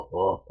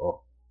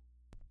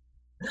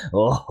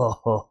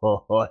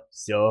Oh,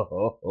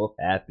 so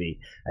happy.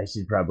 I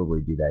should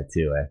probably do that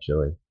too,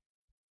 actually.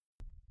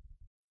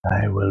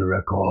 I will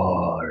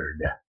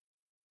record.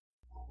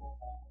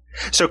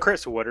 So,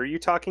 Chris, what are you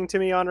talking to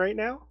me on right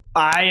now?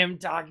 I am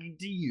talking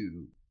to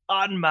you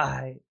on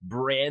my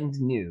brand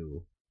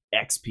new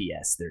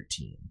XPS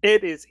 13.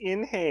 It is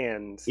in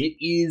hand. It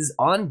is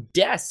on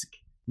desk.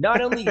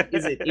 Not only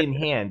is it in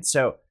hand,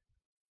 so,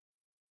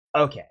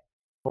 okay,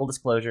 full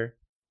disclosure,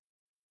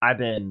 I've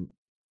been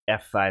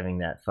F5ing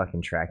that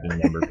fucking tracking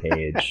number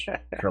page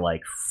for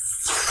like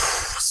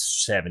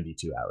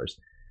 72 hours.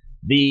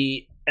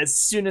 As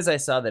soon as I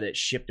saw that it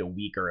shipped a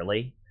week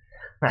early,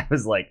 I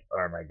was like,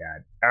 oh my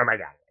god.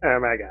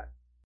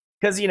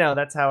 Because,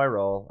 that's how I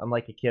roll. I'm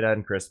like a kid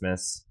on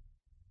Christmas.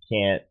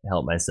 Can't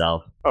help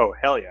myself. Oh,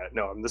 hell yeah.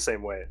 No, I'm the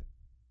same way.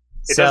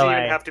 It doesn't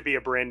even have to be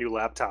a brand new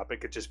laptop.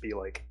 It could just be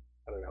like,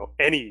 I don't know,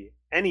 any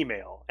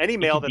mail. Any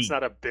mail that's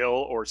not a bill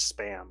or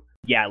spam.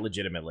 Yeah,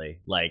 legitimately.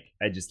 Like,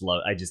 I get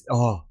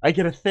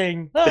a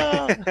thing.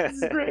 Oh, this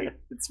is great.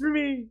 It's for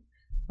me.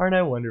 Aren't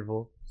I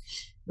wonderful?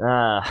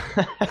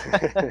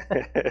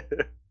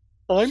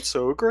 I'm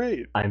so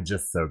great. I'm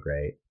just so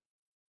great.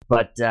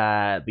 But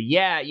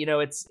yeah,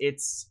 it's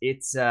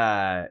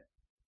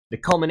the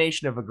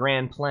culmination of a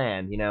grand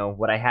plan.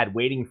 What I had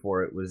waiting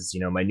for it was,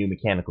 my new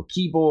mechanical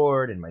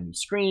keyboard and my new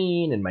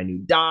screen and my new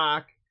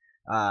dock.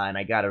 And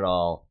I got it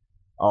all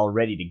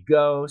ready to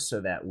go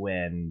so that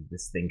when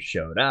this thing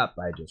showed up,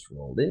 I just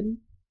rolled in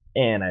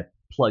and I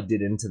plugged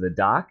it into the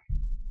dock,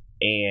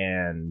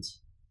 and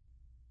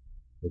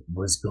it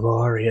was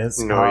glorious,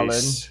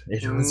 nice. Colin.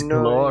 It was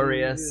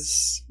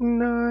glorious.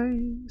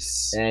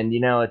 Nice. And,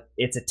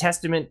 it's a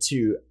testament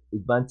to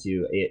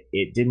Ubuntu.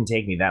 It didn't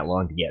take me that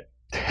long to get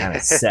kind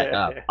of set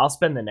up. I'll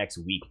spend the next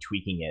week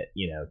tweaking it,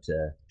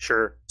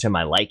 to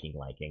my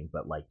liking.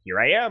 But, like, here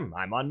I am.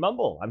 I'm on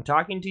Mumble. I'm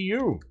talking to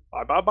you.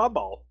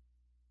 Ball.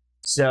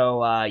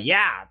 So,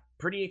 yeah,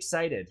 pretty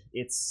excited.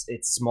 It's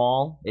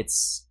small.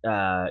 It's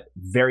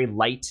very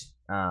light.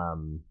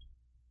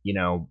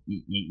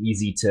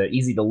 Easy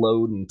to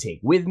load and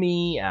take with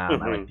me. I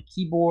like the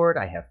keyboard.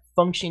 I have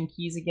function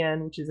keys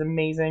again, which is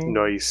amazing.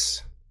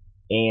 Nice.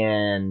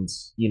 And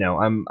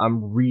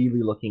I'm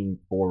really looking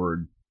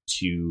forward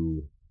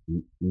to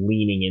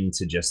leaning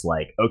into just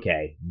like,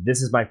 okay,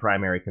 this is my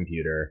primary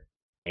computer,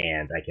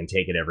 and I can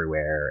take it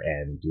everywhere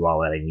and do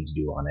all that I need to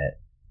do on it.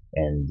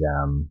 And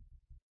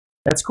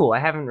that's cool. I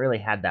haven't really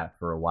had that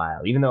for a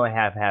while. Even though I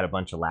have had a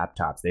bunch of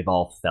laptops, they've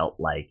all felt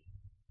like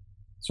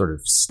sort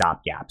of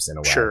stopgaps in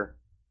a way. Sure.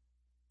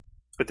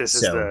 But this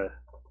is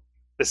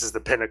the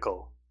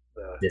pinnacle.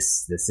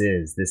 This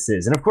is,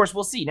 and of course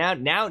we'll see.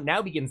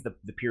 Now begins the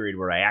period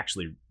where I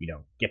actually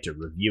get to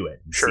review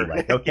it and see,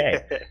 like,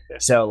 okay.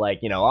 So,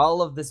 like,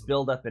 all of this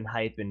build up and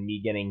hype and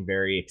me getting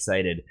very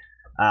excited.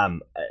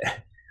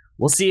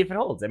 We'll see if it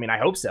holds. I mean, I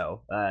hope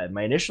so.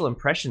 My initial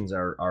impressions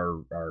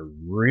are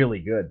really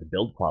good. The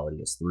build quality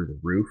is through the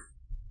roof.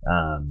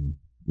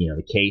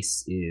 The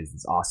case is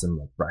this awesome,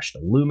 like, brushed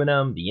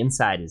aluminum. The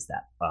inside is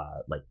that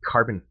like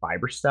carbon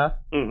fiber stuff,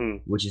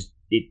 which is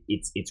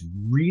it's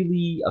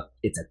really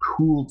it's a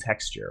cool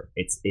texture.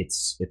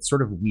 It's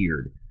sort of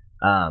weird.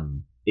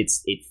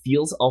 It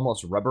feels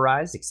almost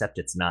rubberized, except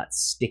it's not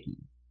sticky.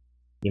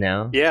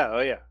 Yeah.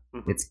 Oh yeah.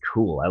 It's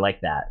cool. I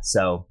like that.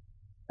 So,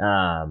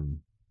 and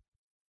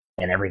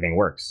everything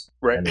works.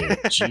 Right. I mean,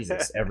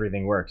 Jesus,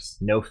 everything works.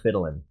 No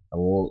fiddling. I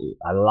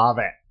love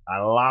it.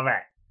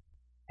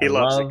 He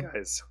loves it,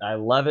 guys. I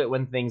love it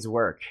when things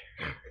work.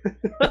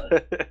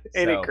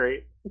 Ain't it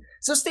great?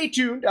 So stay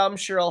tuned. I'm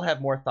sure I'll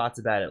have more thoughts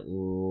about it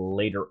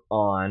later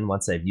on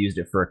once I've used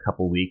it for a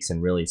couple weeks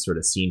and really sort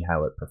of seen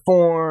how it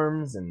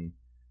performs, and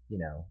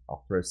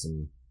I'll throw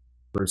some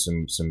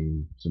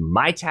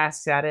my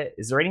tasks at it.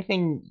 Is there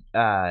anything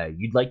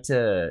you'd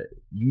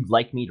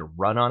like me to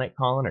run on it,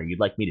 Colin, or you'd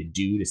like me to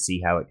do to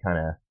see how it kind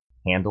of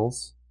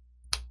handles?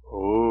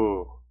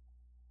 Oh.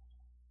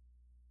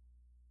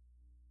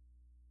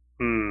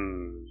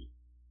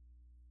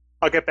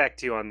 I'll get back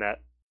to you on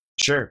that.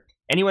 Sure.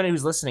 Anyone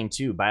who's listening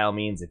too, by all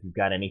means, if you've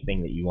got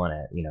anything that you want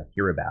to,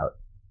 hear about,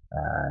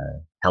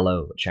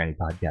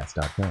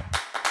 hello@shinypodcast.com.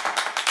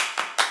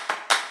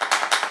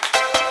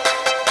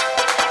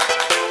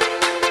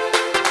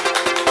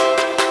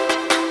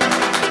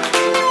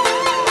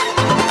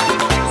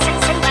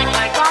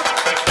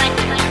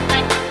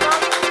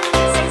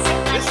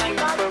 This week,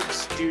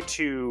 folks, due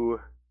to,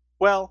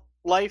 well,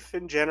 life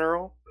in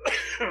general,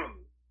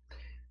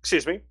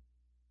 excuse me,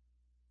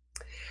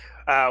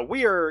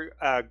 we are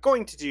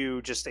going to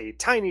do just a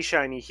tiny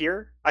shiny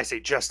here. I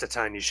say just a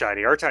tiny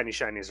shiny. Our tiny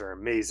shinies are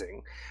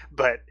amazing,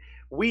 but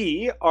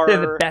they're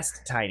the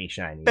best tiny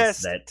shinies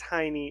that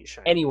tiny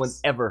shinies anyone's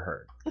ever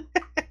heard.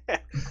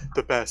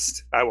 The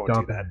best. I won't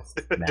do that.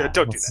 Nah,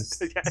 Don't do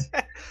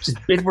that. Just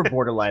we're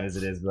borderline as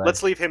it is. But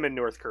let's leave him in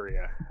North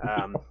Korea.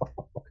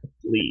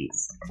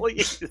 Please.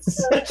 Please.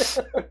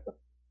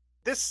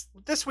 This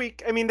this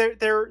week, I mean,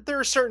 there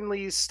are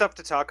certainly stuff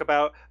to talk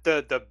about.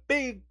 The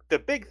big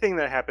thing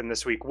that happened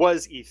this week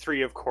was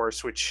E3, of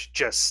course, which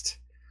just,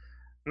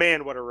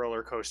 man, what a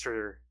roller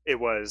coaster it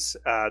was.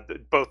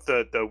 Both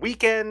the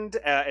weekend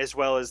as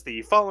well as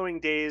the following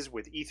days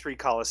with E3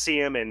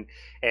 Coliseum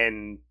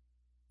and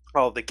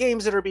all the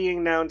games that are being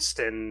announced,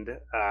 and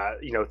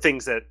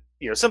things that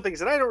some things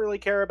that I don't really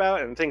care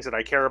about, and things that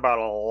I care about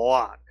a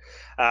lot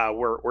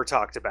were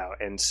talked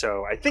about. And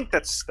so I think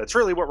that's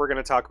really what we're going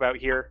to talk about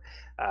here.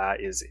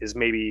 Is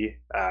maybe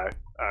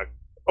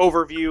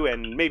overview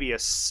and maybe a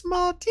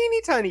small,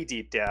 teeny tiny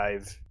deep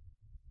dive.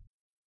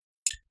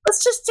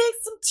 Let's just take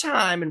some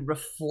time and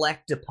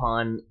reflect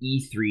upon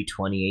E3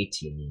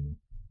 2018,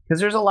 because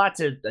there's a lot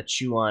to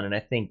chew on, and I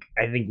think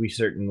we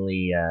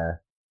certainly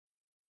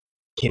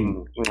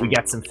we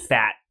got some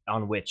fat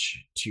on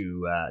which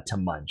to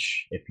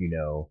munch, if you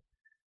know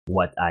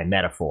what I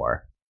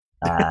metaphor.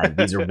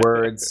 These are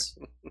words.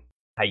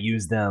 I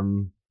use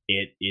them.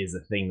 It is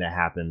a thing that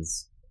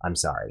happens. I'm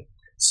sorry.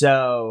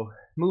 So,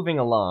 moving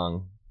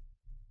along,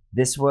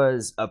 this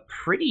was a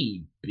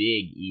pretty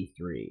big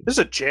E3. This is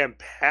a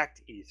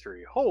jam-packed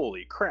E3.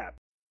 Holy crap.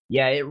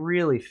 Yeah, it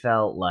really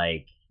felt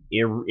like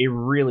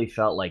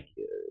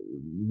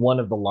one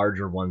of the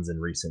larger ones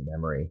in recent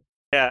memory.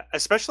 Yeah,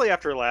 especially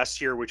after last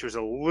year, which was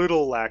a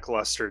little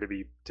lackluster,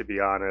 to be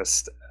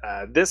honest.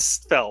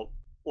 This felt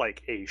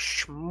like a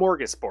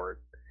smorgasbord.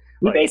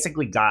 We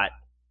basically got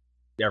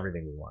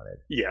everything we wanted.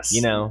 Yes.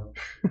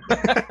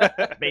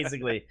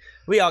 Basically,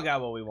 we all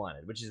got what we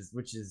wanted, which is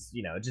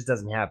it just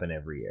doesn't happen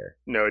every year.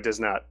 No, it does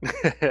not.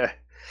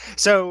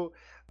 So,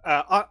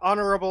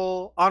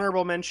 honorable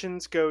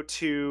mentions go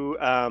to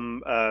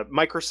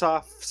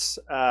Microsoft's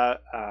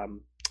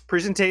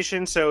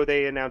presentation. So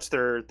they announced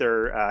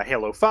their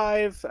Halo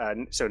 5,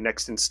 so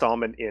next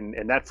installment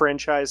in that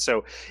franchise.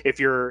 So if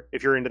you're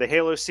into the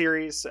Halo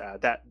series,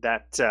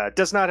 that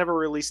does not have a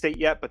release date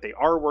yet, but they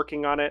are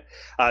working on it.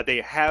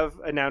 They have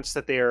announced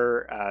that they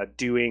are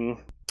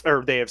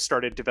they have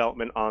started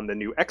development on the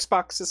new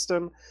Xbox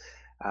system,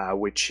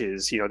 which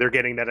is, they're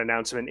getting that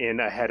announcement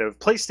in ahead of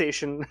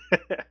PlayStation,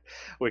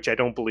 which I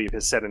don't believe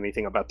has said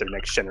anything about their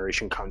next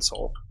generation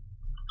console.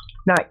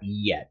 Not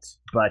yet,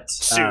 but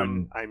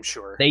soon, I'm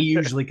sure. They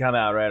usually come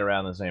out right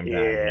around the same time.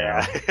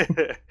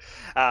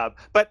 Yeah.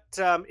 But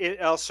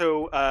it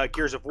also,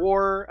 Gears of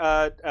War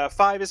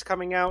 5 is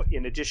coming out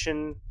in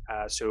addition.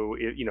 To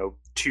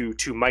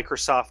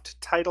Microsoft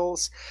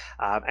titles,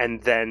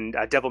 and then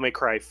Devil May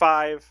Cry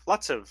 5.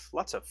 Lots of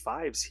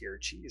fives here.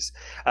 Jeez.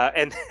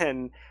 And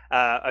then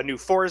a new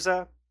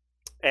Forza,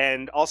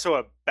 and also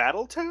a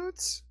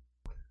Battletoads.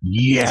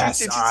 Yes,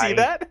 did you see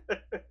that?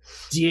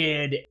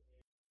 Did.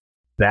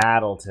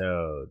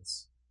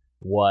 Battletoads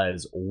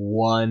was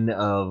one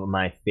of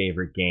my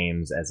favorite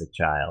games as a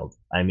child.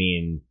 I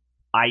mean,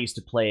 I used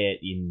to play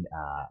it in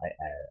a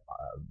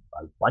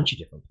bunch of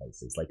different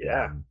places.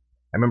 I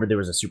remember there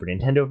was a Super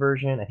Nintendo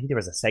version. I think there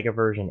was a Sega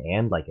version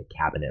and like a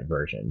cabinet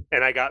version.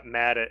 And I got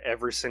mad at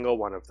every single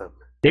one of them.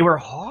 They were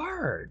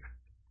hard.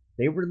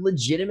 They were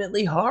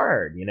legitimately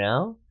hard. It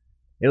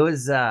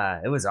was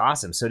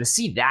awesome. So to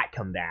see that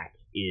come back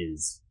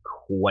is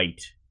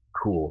quite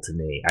cool to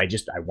me. I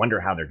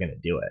wonder how they're going to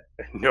do it.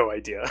 No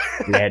idea.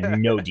 They had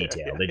no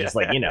detail. They just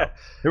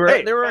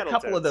there were a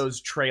couple of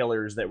those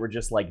trailers that were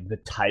just like the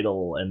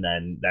title and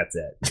then that's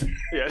it.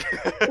 Yeah.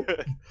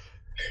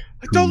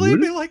 Don't leave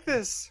me like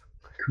this.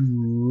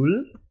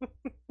 Cool.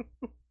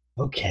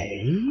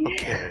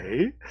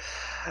 Okay.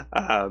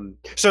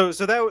 So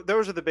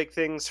those are the big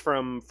things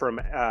from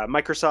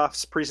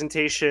Microsoft's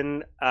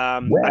presentation. I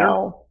don't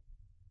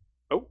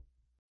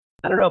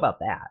know about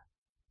that.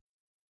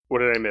 What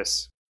did I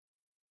miss?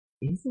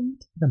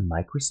 Isn't the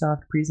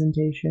Microsoft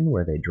presentation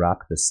where they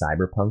dropped the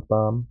Cyberpunk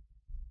bomb?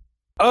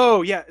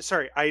 Oh yeah,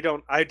 sorry. I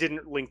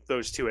didn't link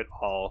those two at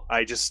all.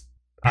 I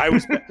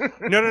was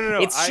no.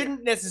 It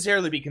shouldn't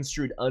necessarily be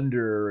construed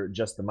under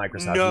just the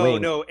Microsoft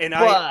wing. No,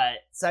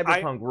 but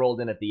Cyberpunk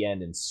rolled in at the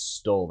end and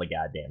stole the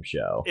goddamn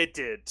show. It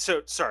did.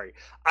 So sorry,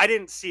 I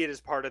didn't see it as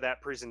part of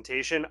that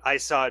presentation. I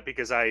saw it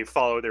because I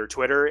follow their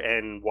Twitter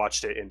and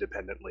watched it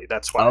independently.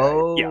 That's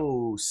why.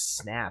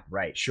 Snap!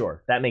 Right,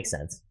 sure, that makes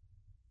sense.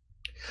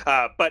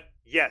 But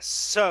yes,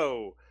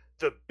 so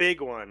the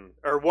big one,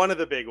 or one of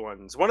the bigger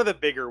ones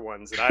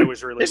that I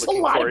was really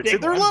looking forward to.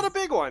 There are a lot of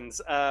big ones.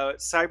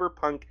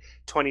 Cyberpunk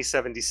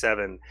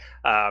 2077.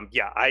 Oh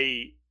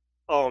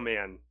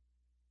man.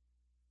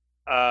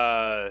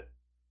 I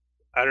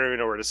don't even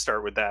know where to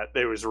start with that.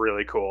 It was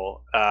really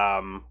cool.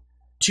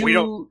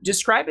 To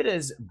describe it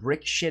as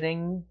brick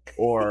shitting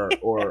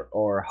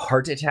or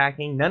heart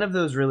attacking, none of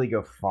those really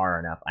go far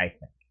enough, I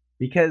think.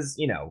 Because,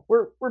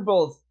 we're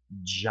both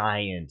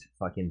giant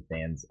fucking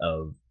fans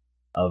of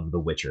The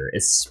Witcher,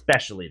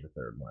 especially the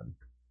third one.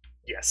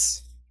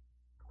 Yes.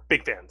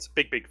 Big fans.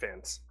 Big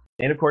fans.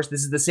 And of course,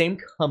 this is the same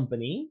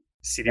company,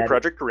 CD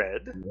Projekt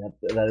Red,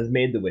 that has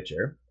made The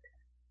Witcher.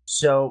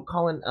 So,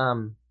 Colin,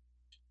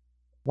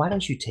 why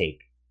don't you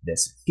take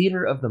this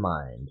Theater of the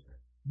Mind?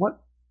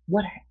 What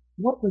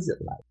was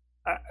it like?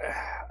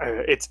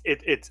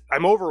 it's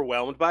I'm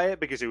overwhelmed by it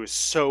because it was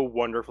so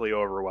wonderfully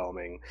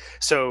overwhelming.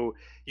 So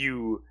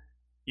you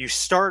you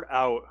start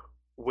out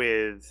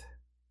with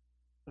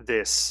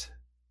this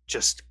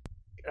just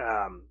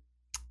um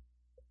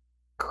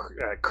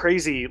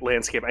crazy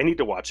landscape. I need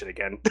to watch it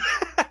again.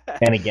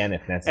 And again,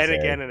 if And necessary.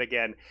 again and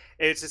again.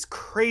 It's this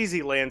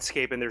crazy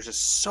landscape, and there's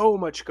just so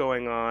much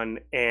going on,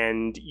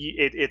 and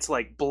it's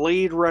like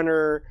Blade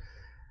Runner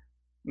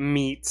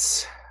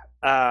meets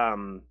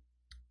um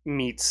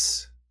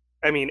meets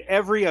I mean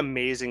every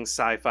amazing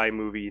sci-fi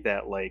movie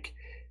that like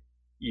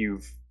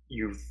you've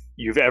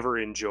you've ever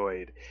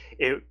enjoyed.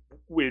 It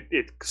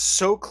it's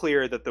so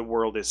clear that the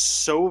world is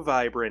so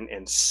vibrant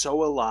and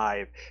so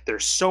alive.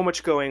 There's so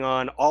much going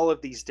on, all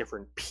of these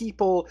different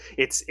people.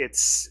 It's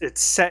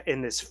set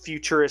in this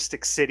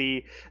futuristic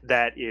city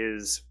that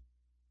is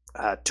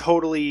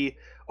totally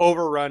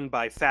overrun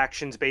by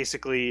factions.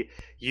 Basically,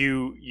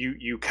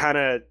 you kind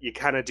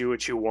of do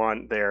what you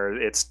want there.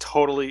 It's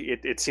totally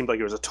it seemed like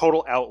it was a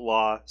total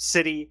outlaw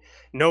city.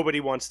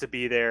 Nobody wants to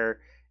be there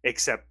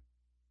except,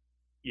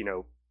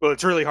 well,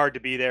 it's really hard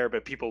to be there,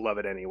 but people love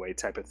it anyway,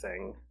 type of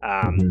thing.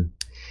 Mhm.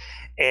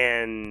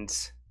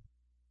 And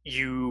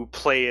you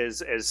play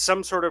as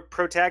some sort of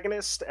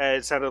protagonist.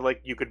 It sounded like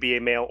you could be a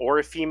male or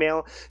a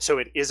female, so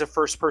it is a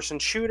first person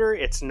shooter.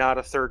 It's not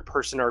a third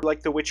person or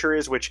like The Witcher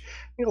is, which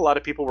a lot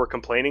of people were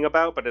complaining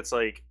about. But it's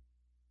like,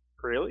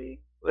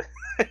 really?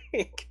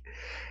 Like,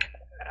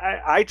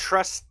 I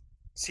trust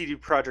CD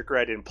Projekt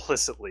Red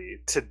implicitly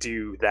to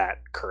do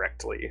that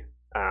correctly.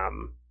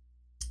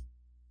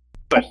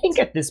 I think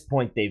at this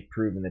point they've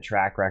proven the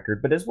track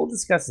record, but as we'll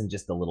discuss in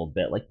just a little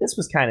bit, like this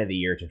was kind of the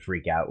year to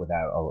freak out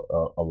without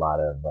a lot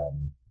of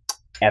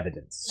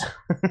evidence,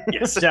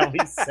 Yes. shall we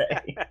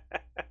say?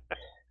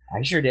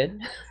 I sure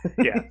did.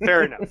 Yeah,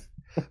 fair enough.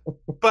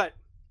 But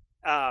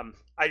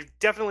I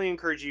definitely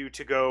encourage you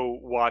to go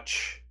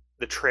watch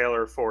the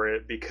trailer for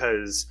it,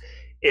 because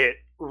it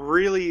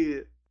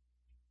really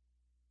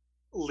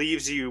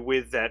leaves you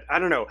with that. I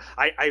don't know.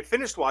 I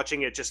finished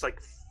watching it just like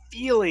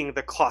feeling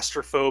the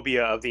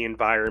claustrophobia of the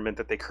environment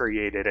that they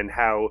created and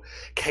how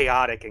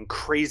chaotic and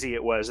crazy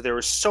it was. There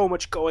was so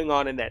much going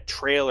on in that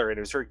trailer, and it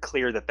was very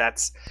clear that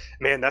that's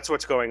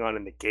what's going on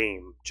in the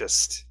game.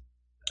 Just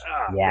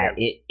Yeah, man.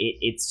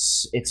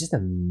 it's just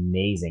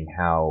amazing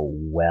how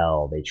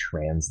well they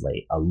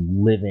translate a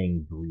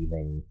living,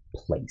 breathing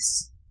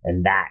place,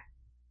 and that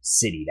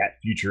city, that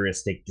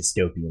futuristic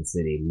dystopian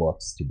city,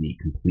 looks to be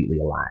completely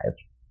alive.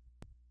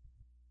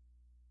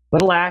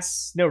 But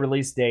alas, no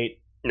release date.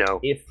 No.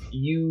 If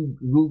you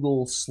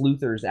Google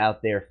sleuthers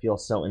out there feel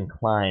so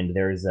inclined,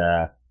 there's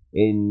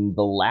in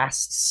the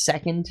last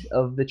second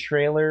of the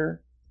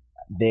trailer,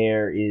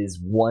 there is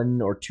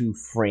 1 or 2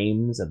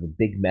 frames of a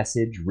big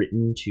message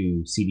written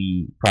to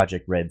CD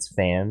Projekt Red's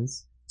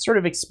fans, sort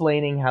of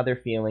explaining how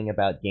they're feeling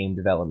about game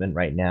development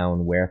right now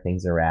and where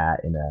things are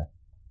at in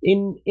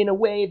a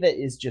way that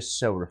is just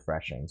so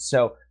refreshing.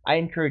 So I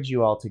encourage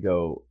you all to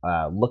go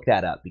look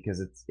that up,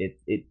 because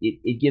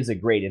it gives a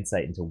great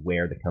insight into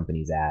where the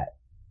company's at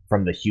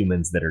from the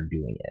humans that are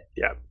doing it.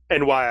 Yeah.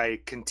 And why I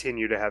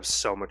continue to have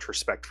so much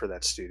respect for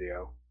that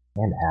studio.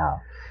 And how.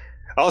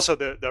 Also,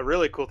 the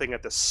really cool thing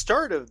at the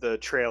start of the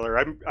trailer,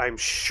 I'm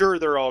sure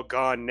they're all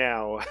gone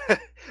now,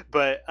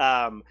 but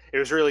it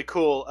was really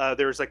cool.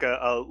 There was like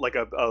a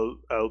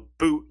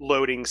boot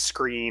loading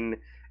screen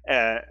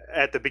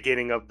at the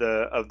beginning of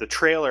the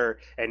trailer,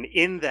 and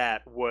in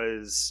that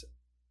was,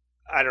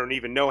 I don't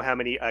even know how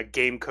many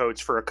game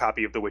codes for a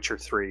copy of The Witcher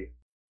 3.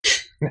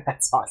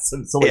 That's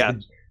awesome. So like Yeah.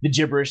 the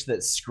gibberish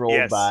that scrolled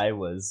Yes. by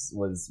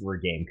were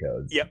game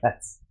codes. Yep.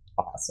 That's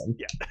awesome.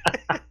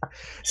 Yeah.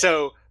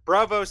 So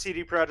bravo,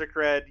 CD Projekt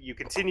Red. You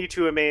continue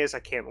to amaze. I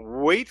can't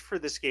wait for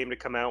this game to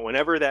come out,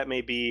 whenever that may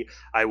be.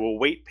 I will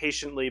wait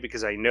patiently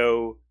because I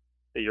know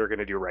that you're going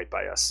to do right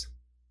by us.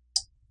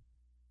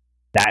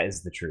 That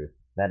is the truth.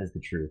 That is the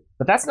truth.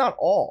 But that's not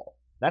all.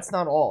 That's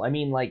not all. I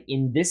mean, like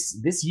in this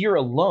year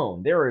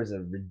alone, there is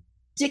a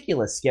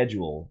ridiculous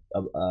schedule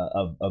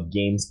of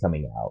games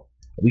coming out.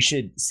 We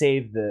should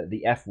save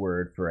the F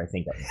word for, I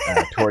think,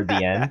 toward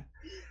the end.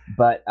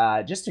 But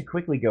just to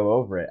quickly go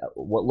over it,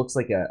 what looks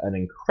like an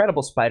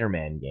incredible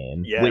Spider-Man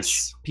game, Yes.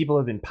 which people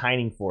have been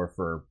pining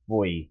for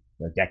boy,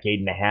 a decade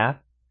and a half.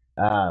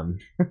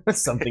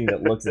 Something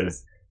that looks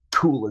as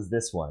cool as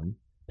this one.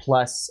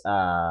 Plus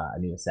a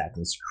new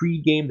Assassin's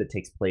Creed game that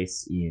takes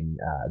place in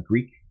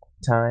Greek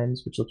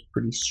times, which looks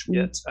pretty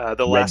sweet.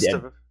 The Last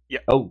of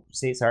Oh,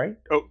 say sorry.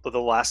 Oh,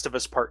 The Last of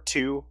Us Part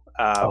 2.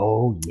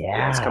 Oh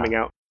yeah, it's coming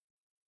out.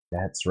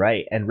 That's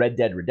right, and Red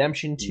Dead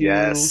Redemption 2.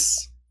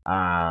 Yes.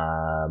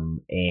 And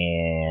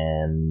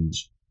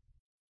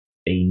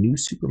a new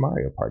Super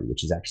Mario Party,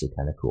 which is actually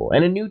kind of cool,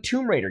 and a new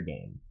Tomb Raider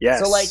game. Yes.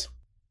 So like,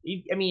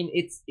 I mean,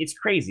 it's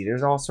crazy.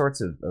 There's all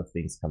sorts of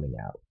things coming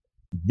out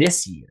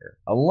this year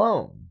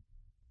alone.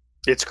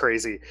 It's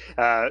crazy.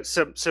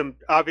 Some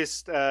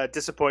obvious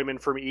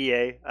disappointment from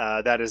EA.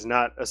 That is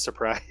not a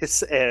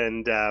surprise.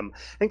 And I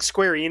think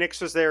Square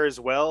Enix was there as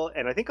well.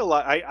 And I think a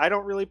lot. I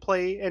don't really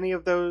play any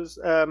of those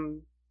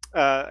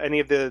any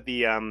of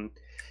the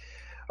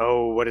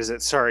what is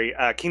it? Sorry,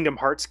 Kingdom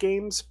Hearts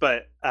games,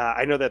 but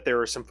I know that there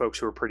were some folks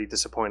who were pretty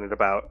disappointed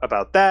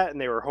about that, and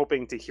they were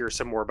hoping to hear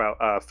some more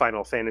about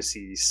Final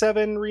Fantasy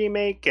VII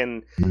remake.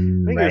 And I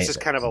think it was Right,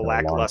 just kind of it's a been a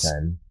long lackluster.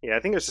 time. Yeah, I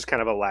think it was just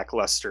kind of a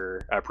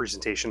lackluster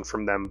presentation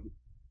from them.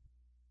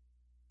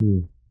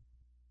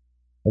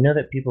 I know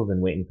that people have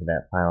been waiting for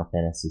that Final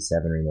Fantasy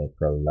VII remake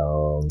for a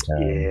long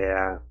time.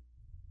 Yeah,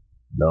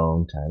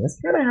 Long time. That's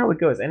kind of how it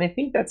goes, and I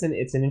think it's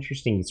an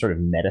interesting sort of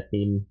meta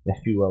theme,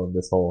 if you will, of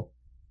this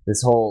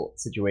whole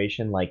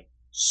situation. Like,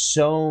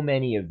 so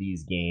many of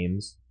these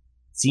games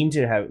seem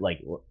to have like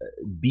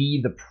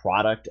be the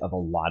product of a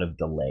lot of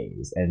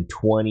delays, and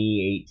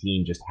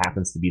 2018 just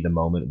happens to be the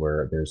moment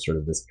where there's sort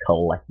of this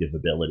collective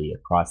ability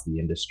across the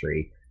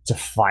industry to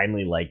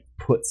finally like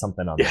put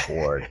something on the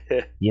board.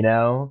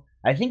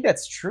 I think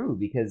that's true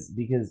because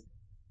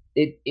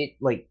it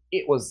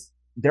was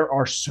there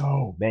are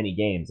so many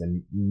games,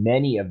 and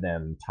many of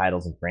them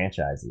titles and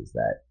franchises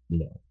that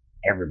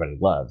everybody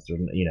loves,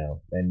 and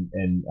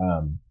in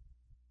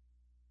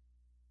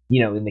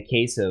the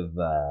case of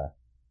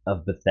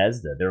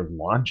Bethesda, they're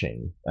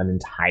launching an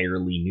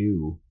entirely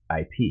new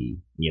IP.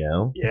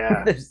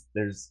 yeah.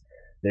 There's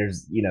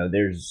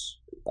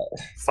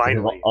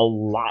Finally, a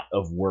lot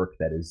of work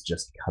that is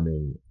just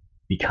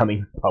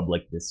becoming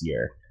public this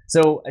year.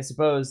 So I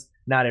suppose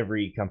not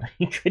every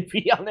company could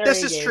be on their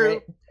this A is game,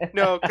 true. right?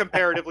 No,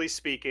 comparatively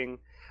speaking,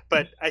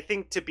 but I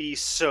think to be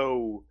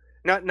so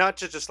not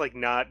to just like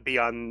not be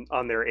on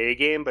their A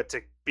game, but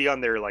to be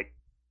on their like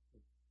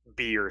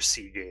B or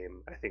C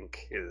game, I think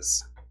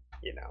is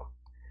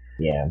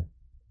Yeah.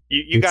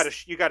 you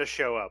gotta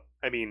show up.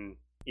 I mean,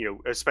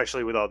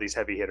 especially with all these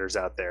heavy hitters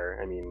out there.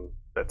 I mean,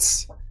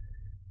 that's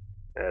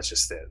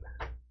just it.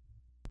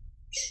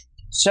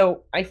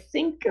 So I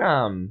think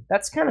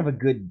that's kind of a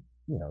good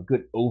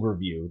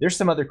overview. There's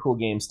some other cool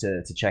games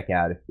to check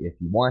out if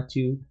you want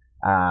to.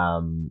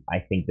 I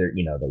think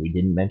that we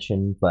didn't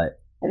mention, but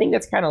I think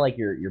that's kind of like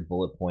your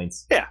bullet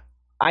points. Yeah.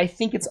 I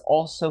think it's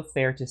also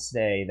fair to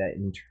say that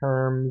in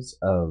terms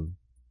of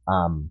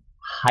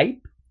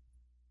hype,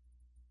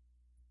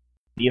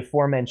 the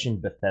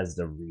aforementioned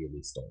Bethesda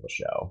really stole the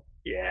show.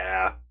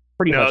 Yeah.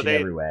 Pretty much in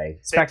every way.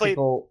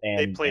 Spectacle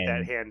they played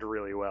that hand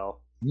really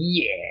well.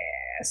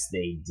 Yes,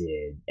 they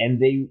did. And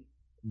they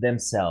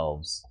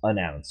themselves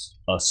announced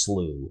a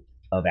slew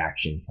of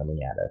action coming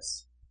at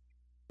us.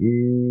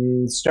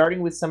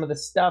 Starting with some of the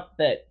stuff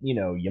that, you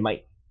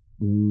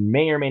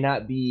may or may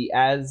not be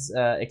as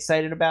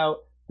excited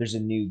about. There's a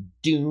new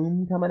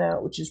Doom coming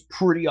out, which is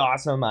pretty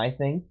awesome, I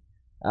think.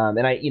 And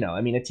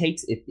it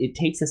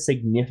takes a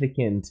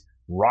significant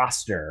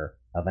roster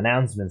of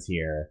announcements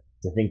here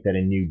to think that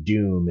a new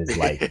Doom is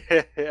like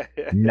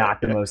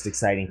not the most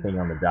exciting thing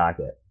on the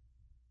docket.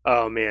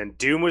 Oh man,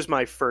 Doom was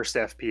my first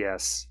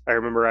FPS. I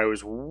remember I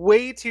was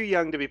way too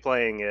young to be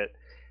playing it,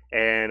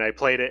 and I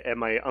played it at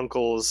my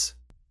uncle's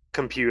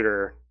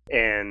computer,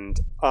 and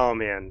oh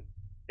man,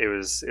 it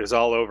was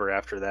all over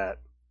after that.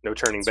 No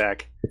turning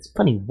back. It's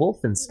funny,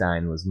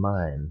 Wolfenstein was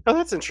mine. Oh,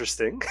 that's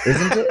interesting.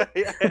 Isn't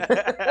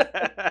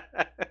it?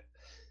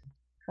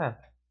 Huh.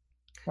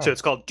 So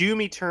it's called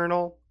Doom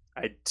Eternal.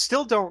 I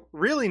still don't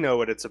really know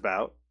what it's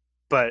about,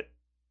 but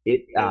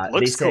it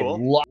looks cool.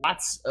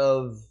 Lots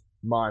of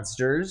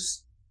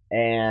monsters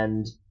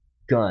and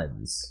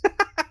guns.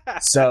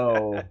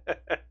 So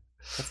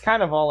that's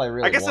kind of all I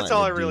really. I guess want that's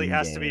all it in a really Doom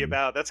has game. to be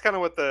about. That's kind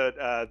of what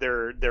their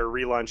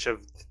relaunch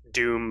of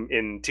Doom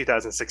in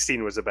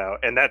 2016 was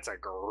about, and that's a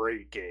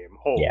great game.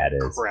 Holy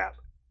crap!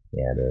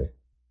 Yeah, it is.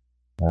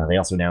 They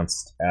also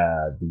announced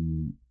a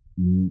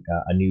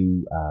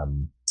new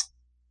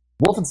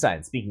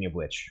Wolfenstein, speaking of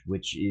which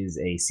is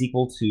a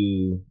sequel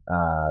to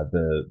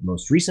the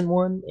most recent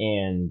one,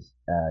 and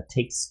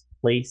takes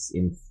place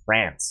in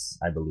France,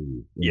 I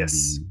believe.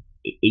 Yes.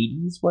 The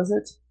 80s, was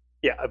it?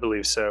 Yeah, I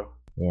believe so.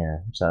 Yeah,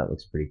 which that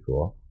looks pretty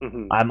cool.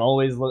 Mm-hmm. I'm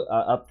always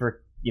up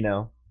for,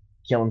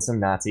 killing some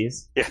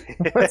Nazis. Yeah.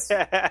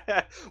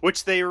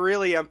 Which they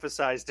really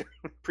emphasized during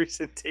the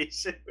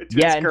presentation, which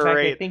was great. In fact,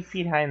 I think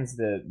Pete Hines,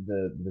 the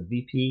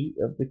VP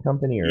of the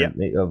company, or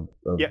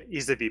yeah,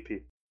 he's the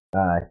VP.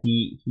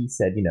 He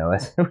said,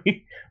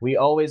 we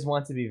always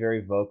want to be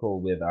very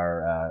vocal with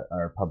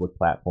our public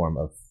platform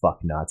of fuck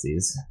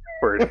Nazis.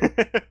 Word.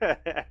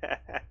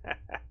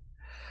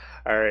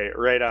 All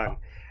right on.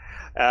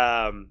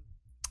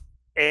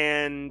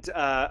 And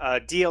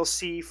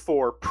DLC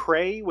for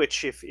Prey,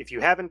 which if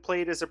you haven't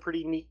played is a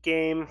pretty neat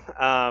game.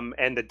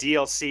 And the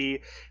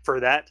DLC for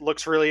that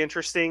looks really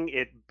interesting.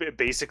 It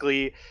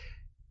basically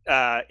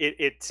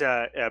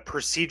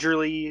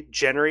procedurally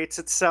generates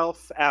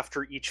itself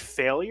after each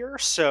failure.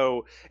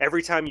 So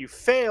every time you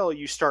fail,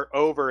 you start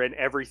over, and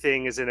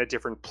everything is in a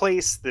different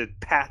place. The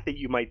path that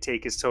you might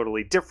take is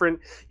totally different.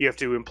 You have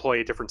to employ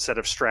a different set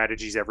of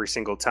strategies every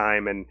single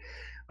time, and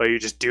you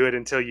just do it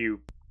until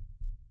you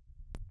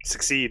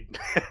succeed.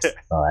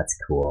 Oh, that's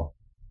cool.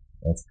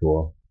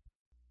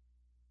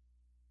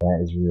 That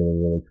is really,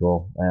 really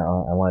cool.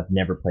 I've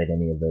never played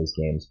any of those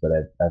games, but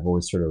I've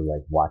always sort of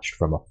like watched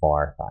from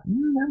afar. Thought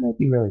that might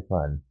be really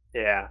fun.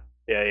 Yeah,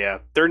 yeah.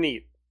 They're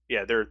neat.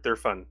 Yeah, they're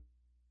fun.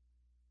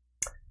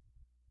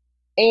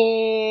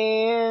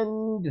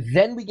 And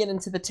then we get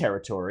into the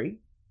territory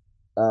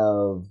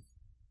of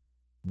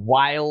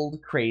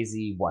wild,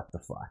 crazy, what the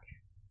fuck.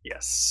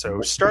 Yes.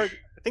 So I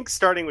think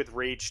starting with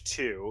Rage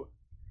 2,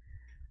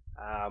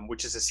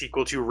 which is a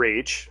sequel to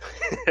Rage.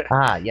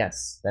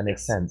 Yes, that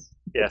makes sense.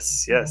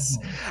 Yes.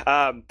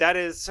 That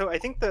is so. I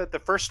think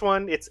the first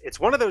one, it's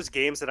one of those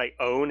games that I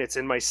own. It's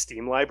in my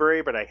Steam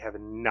library, but I have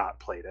not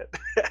played it.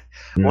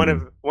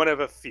 One of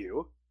a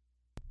few,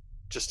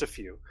 just a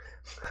few,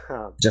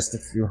 just a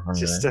few hundred,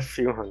 just a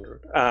few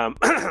hundred.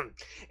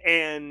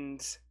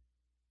 And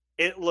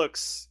it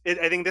looks.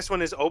 I think this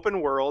one is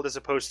open world as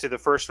opposed to the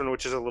first one,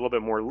 which is a little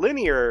bit more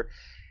linear.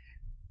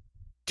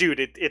 Dude,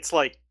 it's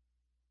like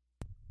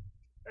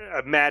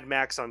a Mad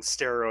Max on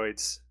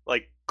steroids,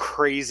 like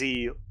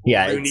crazy.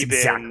 Yeah, it's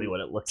exactly what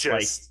it looks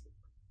like.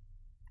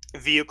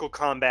 Vehicle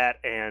combat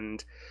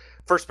and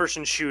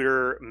first-person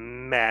shooter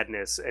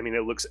madness. I mean,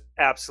 it looks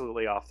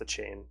absolutely off the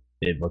chain.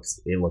 It looks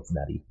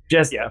nutty.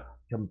 Just a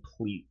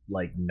complete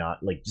not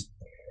just.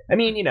 I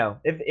mean,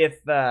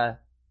 if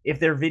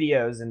their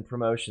videos and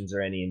promotions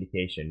are any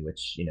indication,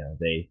 which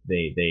they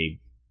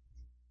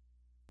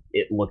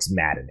it looks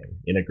maddening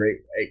in a great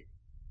way.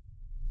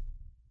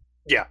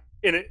 Yeah,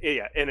 in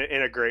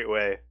a great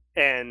way.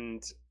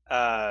 And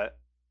what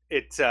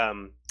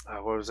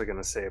was I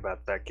gonna say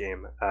about that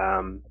game?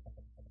 I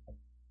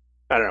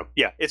don't know.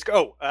 Yeah,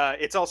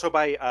 it's also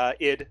by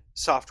id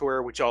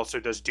Software, which also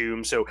does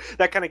Doom. So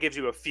that kind of gives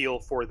you a feel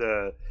for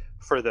the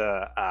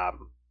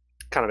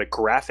kind of the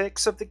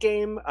graphics of the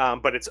game.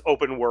 But it's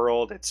open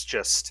world. It's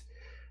just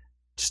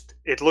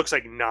it looks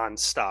like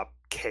nonstop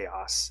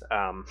chaos.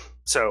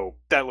 So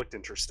that looked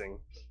interesting.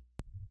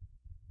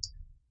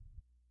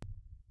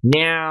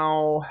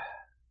 Now,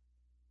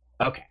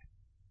 okay,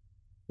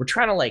 we're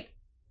trying to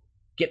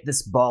get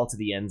this ball to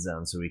the end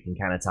zone so we can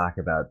kind of talk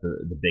about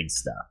the big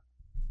stuff.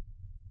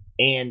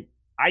 And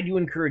I do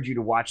encourage you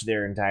to watch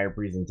their entire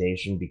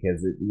presentation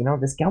because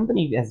this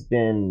company has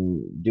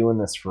been doing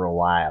this for a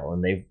while,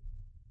 and they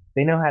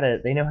know how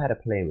to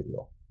play with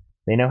you.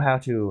 They know how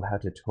to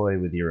toy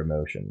with your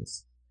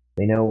emotions.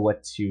 They know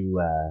what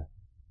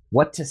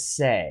to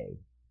say,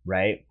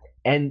 right?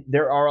 And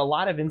there are a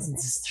lot of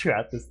instances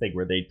throughout this thing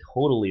where they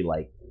totally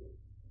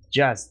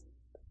just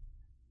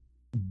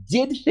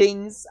did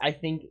things, I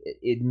think,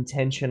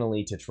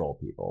 intentionally to troll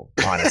people,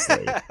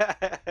 honestly.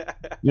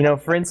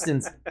 For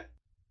instance,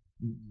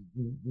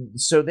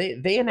 so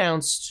they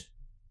announced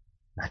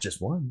not just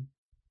one,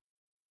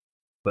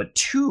 but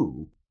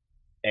 2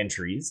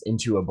 entries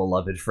into a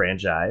beloved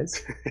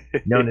franchise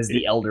known as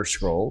the Elder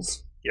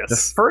Scrolls. Yes.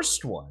 The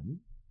first one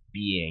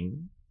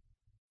being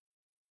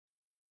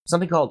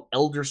something called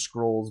Elder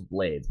Scrolls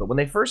Blades. But when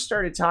they first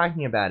started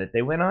talking about it,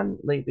 they went on,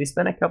 they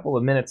spent a couple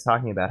of minutes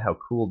talking about how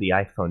cool the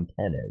iPhone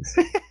 10 is.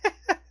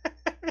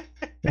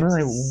 And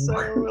I was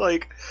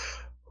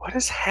what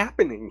is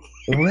happening?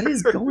 What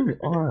is going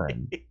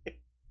on?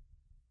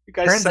 You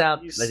guys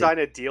signed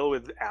a deal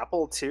with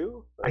Apple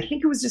too? I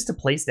think it was just a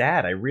placed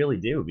ad. I really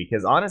do.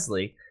 Because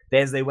honestly,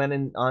 as they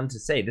went on to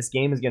say, this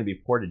game is going to be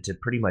ported to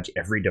pretty much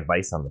every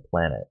device on the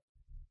planet.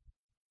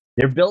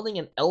 They're building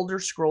an Elder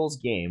Scrolls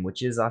game,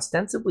 which is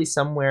ostensibly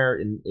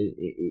somewhere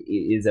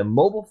is a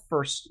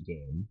mobile-first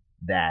game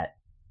that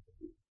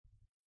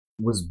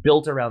was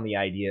built around the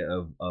idea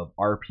of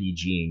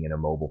RPGing in a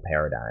mobile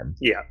paradigm.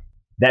 Yeah.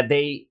 That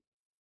they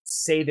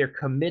say they're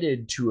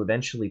committed to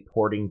eventually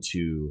porting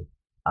to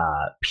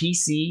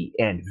PC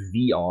and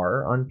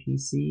VR on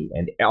PC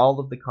and all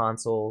of the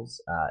consoles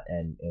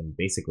and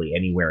basically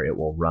anywhere it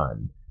will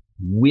run,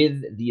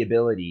 with the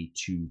ability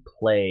to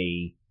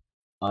play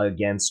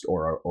against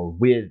or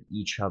with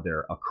each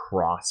other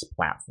across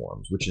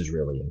platforms, which is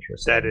really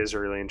interesting. That is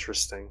really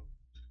interesting.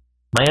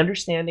 My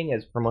understanding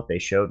is from what they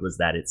showed was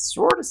that it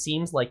sort of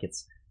seems like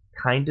it's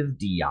kind of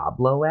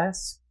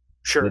Diablo-esque.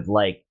 Sure. With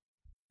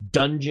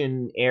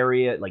dungeon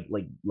area, like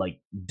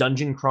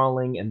dungeon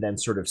crawling, and then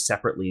sort of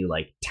separately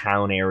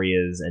town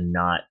areas, and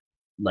not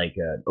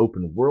an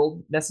open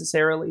world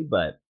necessarily,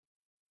 but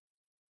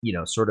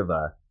sort of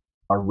a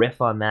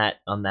riff on that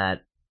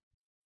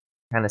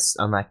kind of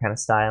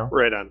style.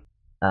 Right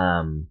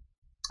on.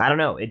 I don't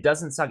know. It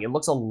doesn't suck. It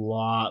looks a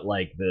lot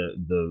like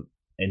the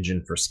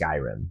engine for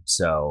Skyrim.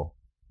 So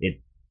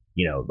it,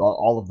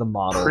 all of the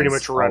models pretty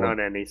much run on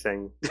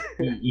anything.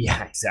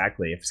 Yeah,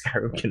 exactly. If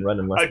Skyrim can run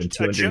in less than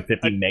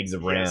 250 megs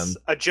of RAM. Yes,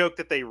 a joke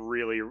that they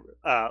really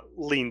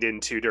leaned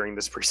into during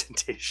this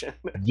presentation.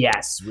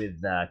 Yes,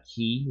 with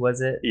Key,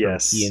 was it?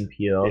 Yes. From Key and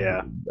Peele.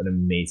 Yeah. An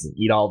amazing.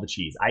 Eat all the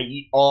cheese. I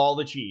eat all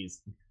the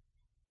cheese.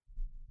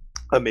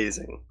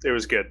 Amazing. It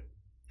was good.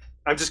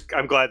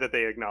 I'm glad that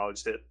they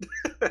acknowledged it.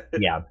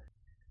 Yeah.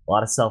 A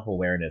lot of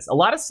self-awareness. A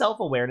lot of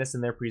self-awareness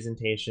in their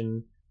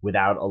presentation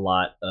without a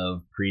lot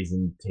of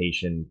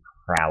presentation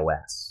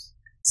prowess.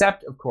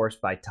 Except, of course,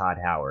 by Todd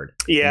Howard.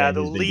 Yeah,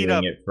 the lead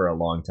up, it for a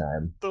long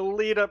time. The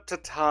lead up to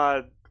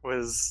Todd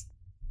was,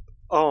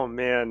 oh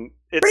man,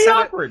 pretty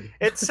awkward.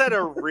 It set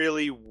a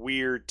really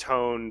weird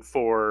tone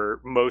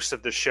for most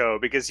of the show,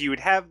 because you would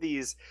have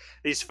these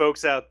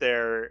folks out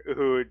there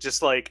who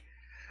just like,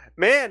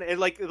 man, and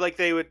like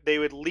they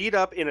would lead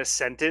up in a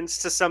sentence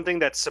to something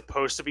that's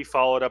supposed to be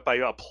followed up by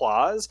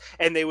applause,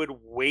 and they would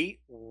wait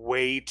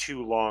way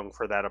too long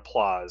for that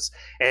applause,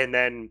 and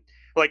then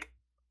like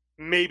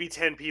maybe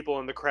 10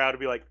 people in the crowd would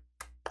be like,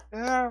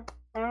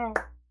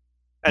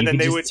 and then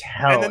they would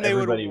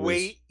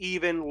wait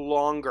even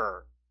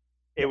longer.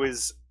 It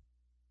was,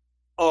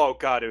 oh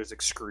god, it was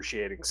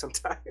excruciating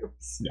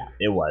sometimes. Yeah,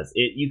 it was.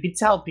 You could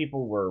tell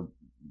people were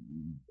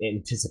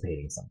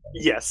anticipating something.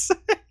 Yes.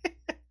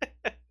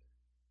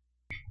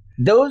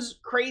 Those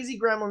crazy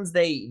gremlins,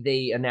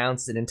 they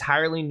announced an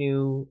entirely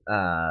new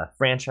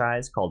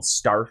franchise called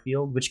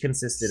Starfield, which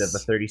consisted of a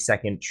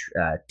 30-second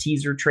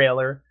teaser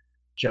trailer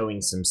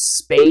showing some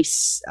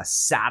space, a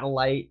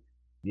satellite,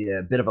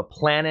 a bit of a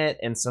planet,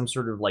 and some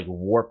sort of like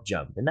warp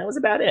jump. And that was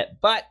about it.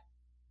 But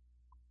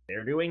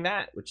they're doing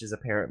that, which is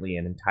apparently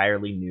an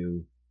entirely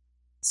new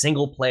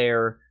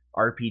single-player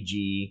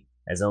RPG,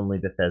 as only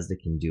Bethesda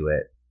can do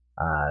it,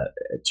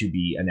 to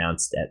be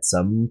announced at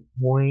some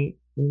point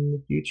in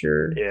the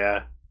future.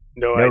 Yeah,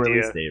 no idea.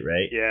 Release date,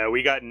 right? Yeah,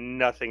 we got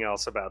nothing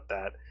else about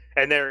that,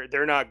 and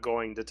they're not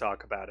going to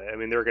talk about it. I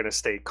mean, they're going to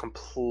stay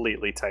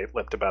completely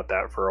tight-lipped about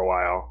that for a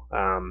while.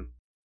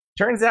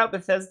 Turns out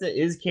Bethesda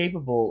is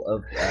capable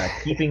of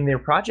keeping their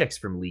projects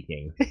from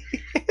leaking.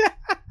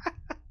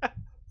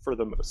 For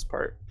the most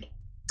part.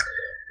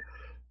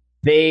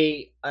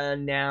 They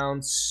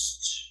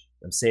announced...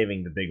 I'm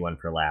saving the big one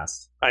for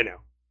last. I know.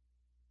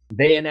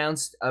 They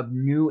announced a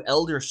new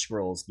Elder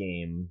Scrolls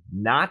game,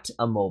 not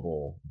a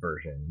mobile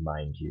version,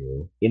 mind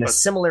you, in a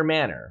similar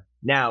manner.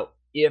 Now,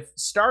 if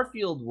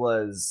Starfield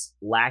was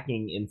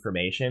lacking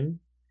information,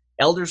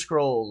 Elder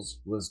Scrolls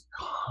was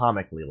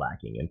comically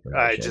lacking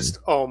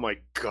information. Oh my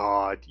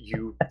god,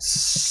 you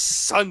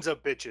sons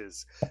of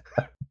bitches.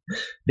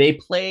 They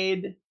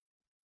played,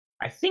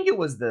 I think it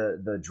was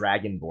the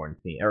Dragonborn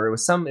theme, or it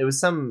was some,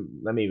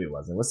 maybe it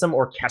wasn't. It was some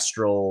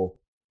orchestral,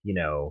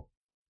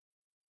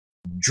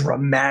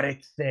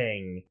 dramatic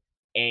thing,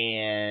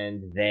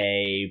 and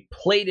they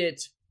played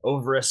it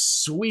over a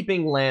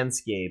sweeping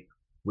landscape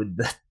with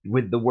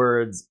the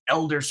words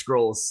Elder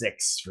Scrolls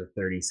 6 for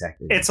 30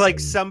 seconds. It's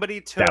like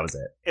somebody took, that was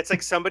it. It's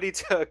like somebody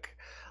took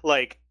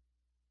like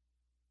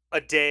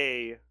a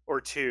day or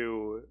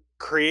two,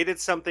 created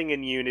something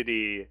in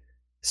Unity,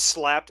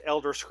 slapped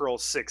Elder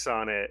Scrolls 6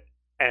 on it,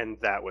 and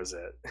that was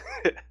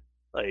it.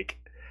 Like,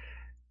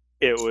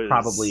 it was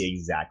probably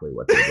exactly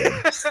what they did.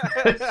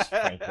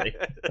 Frankly.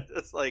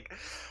 It's like,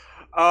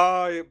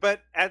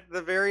 but at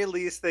the very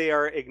least, they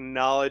are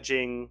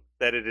acknowledging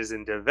that it is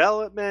in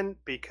development,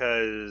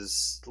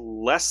 because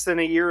less than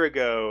a year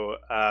ago,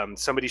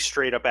 somebody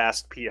straight up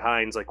asked Pete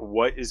Hines, like,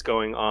 what is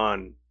going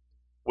on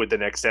with the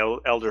next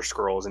Elder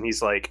Scrolls? And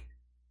he's like,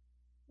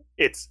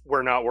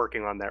 we're not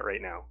working on that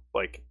right now.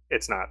 Like,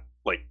 it's not,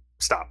 like,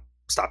 stop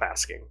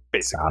asking,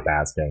 basically. Stop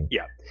asking.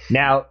 Yeah.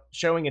 Now,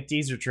 showing a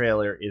teaser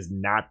trailer is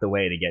not the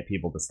way to get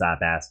people to stop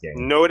asking.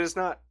 No, it is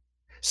not.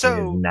 So,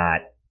 it is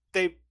not.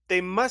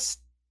 They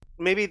must,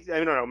 maybe, I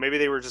don't know, maybe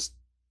they were just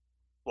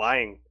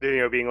lying,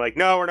 being like,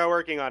 no, we're not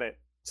working on it,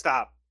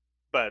 stop.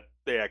 But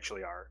they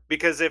actually are,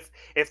 because if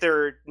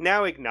they're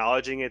now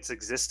acknowledging its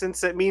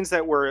existence, that means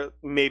that we're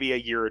maybe a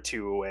year or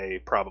two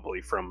away, probably,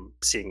 from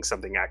seeing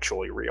something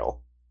actually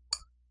real.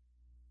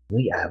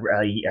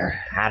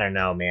 I don't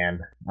know, man.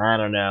 I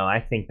don't know.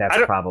 I think that's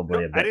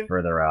probably a bit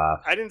further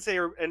off. I didn't say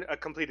a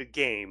completed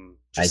game,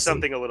 just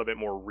something a little bit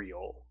more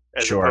real,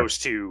 as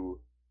opposed to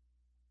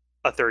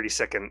a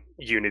 30-second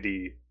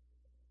Unity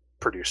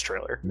produced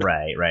trailer.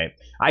 Right.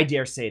 I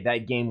dare say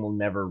that game will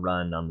never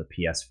run on the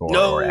PS4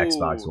 or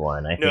Xbox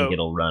One. I think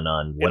it'll run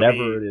on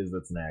whatever it is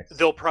that's next.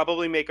 They'll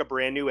probably make a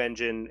brand new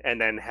engine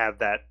and then have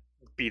that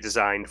be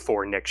designed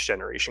for next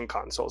generation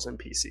consoles and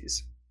PCs.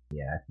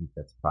 Yeah, I think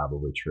that's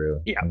probably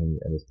true. Yeah. I mean,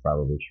 that is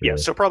probably true. Yeah,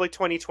 so probably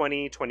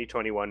 2020,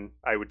 2021,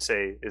 I would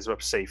say, is a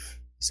safe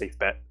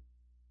bet.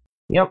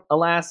 Yep,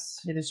 alas,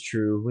 it is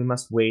true. We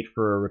must wait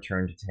for a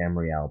return to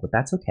Tamriel, but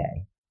that's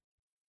okay.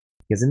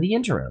 Because in the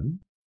interim,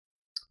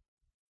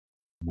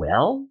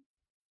 well,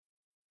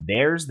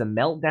 there's the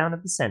meltdown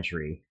of the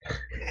century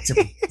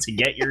to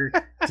get your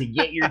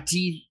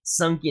teeth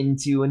sunk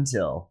into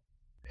until.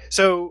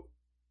 So,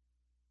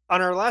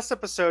 on our last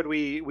episode,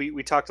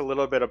 we talked a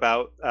little bit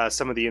about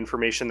some of the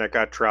information that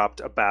got dropped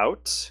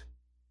about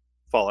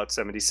Fallout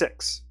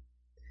 76.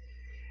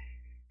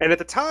 And at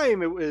the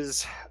time, it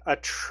was a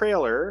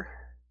trailer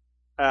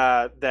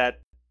that,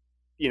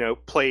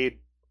 played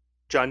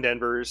John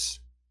Denver's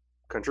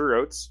Country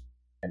Roads.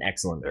 An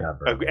excellent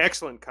cover. An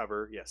excellent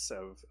cover, yes,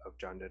 of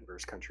John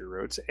Denver's Country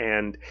Roads.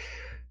 And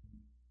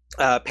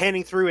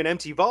panning through an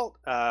empty vault,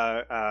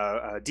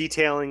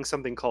 detailing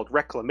something called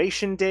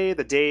Reclamation Day,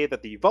 the day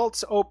that the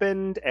vaults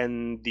opened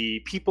and the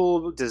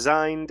people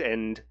designed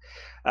and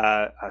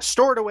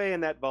stored away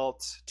in that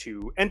vault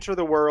to enter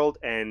the world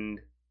and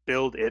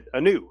build it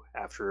anew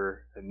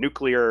after a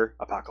nuclear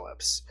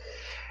apocalypse.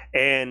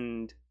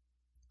 And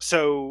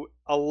so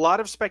a lot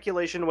of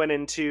speculation went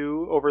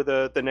into over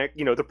the next,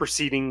 the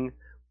preceding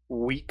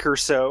week or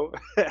so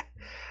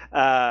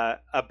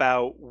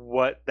about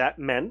what that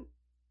meant,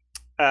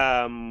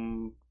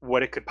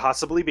 what it could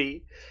possibly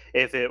be,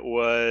 if it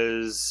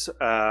was,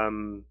 I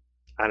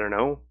don't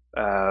know,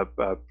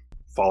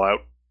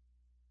 Fallout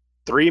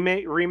 3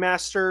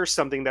 remaster,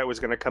 something that was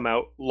going to come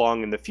out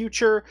long in the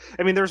future.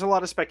 I mean, there's a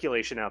lot of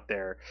speculation out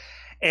there.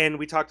 And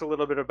we talked a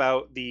little bit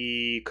about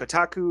the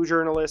Kotaku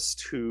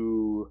journalist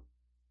who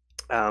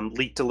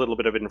leaked a little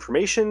bit of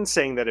information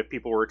saying that if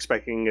people were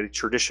expecting a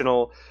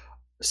traditional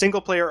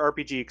single player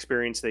RPG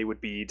experience, they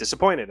would be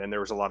disappointed. And there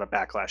was a lot of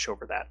backlash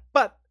over that.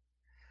 But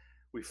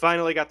we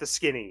finally got the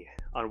skinny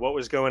on what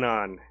was going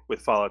on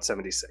with Fallout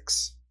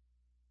 76.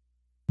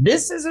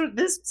 This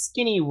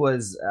skinny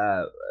was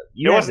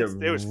you had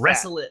to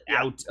wrestle it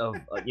out of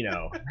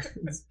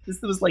this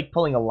was like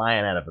pulling a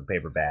lion out of a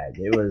paper bag.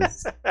 It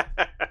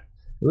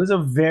was a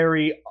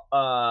very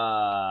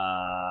awkward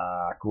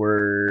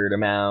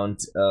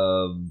amount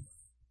of,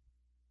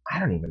 I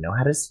don't even know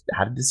how to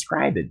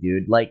describe it,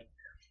 dude. Like,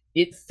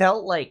 it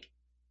felt like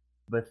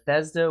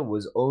Bethesda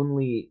was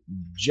only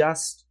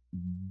just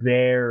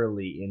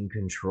barely in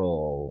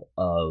control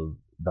of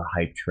the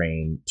hype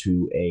train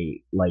to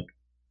a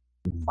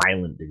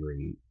violent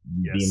degree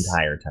the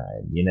entire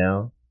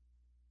time,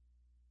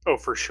 Oh,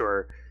 for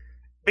sure.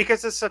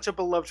 Because it's such a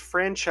beloved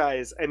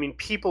franchise. I mean,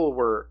 people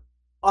were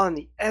on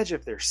the edge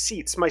of their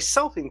seats,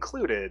 myself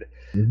included,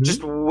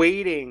 just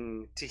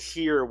waiting to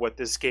hear what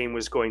this game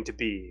was going to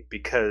be,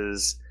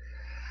 because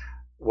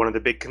one of the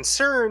big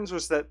concerns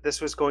was that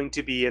this was going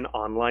to be an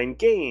online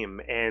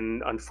game,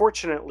 and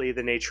unfortunately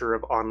the nature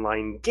of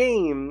online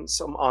games,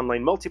 some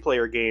online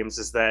multiplayer games,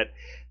 is that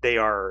they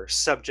are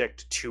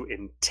subject to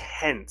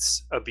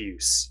intense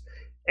abuse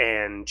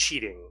and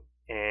cheating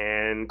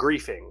and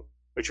griefing,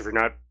 which, if you're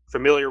not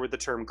familiar with the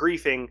term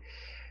griefing,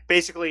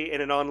 basically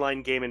in an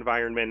online game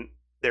environment,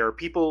 there are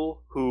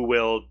people who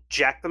will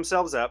jack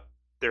themselves up,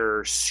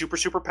 they're super,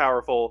 super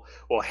powerful,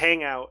 will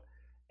hang out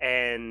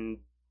and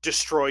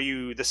destroy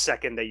you the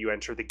second that you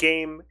enter the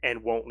game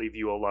and won't leave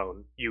you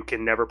alone. You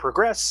can never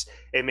progress.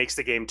 It makes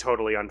the game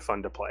totally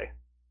unfun to play.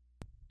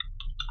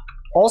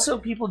 Also,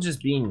 people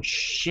just being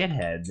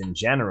shitheads in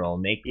general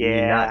make me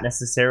not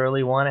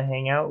necessarily want to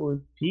hang out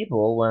with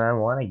people when I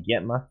want to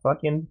get my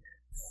fucking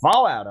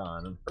Fallout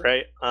on.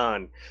 Right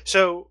on.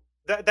 So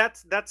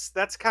that's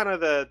kind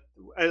of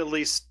at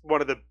least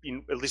one of the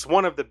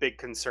big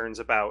concerns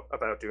about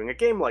doing a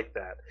game like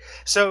that.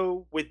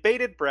 So with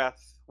bated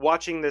breath,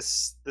 watching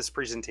this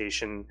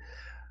presentation,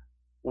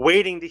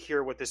 waiting to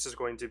hear what this is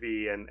going to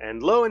be,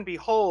 and lo and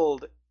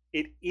behold,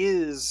 it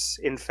is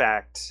in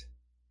fact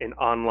an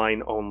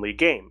online only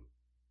game.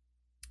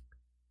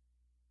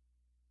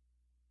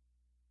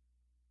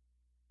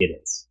 It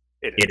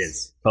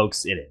is,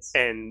 folks. It is.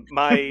 And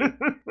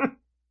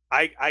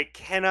I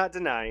cannot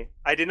deny,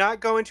 I did not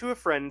go into a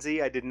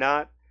frenzy. I did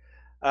not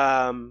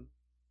burn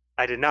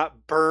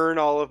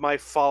all of my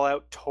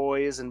Fallout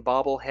toys and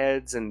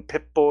bobbleheads and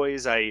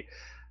Pip-Boys. I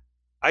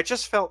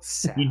just felt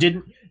sad. You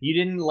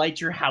didn't light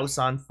your house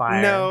on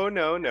fire.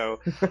 No.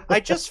 I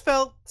just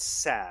felt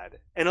sad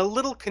and a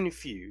little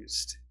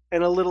confused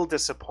and a little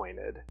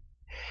disappointed.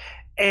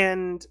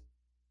 And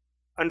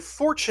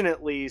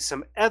unfortunately,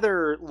 some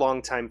other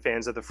longtime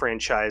fans of the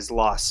franchise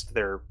lost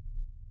their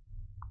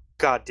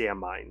goddamn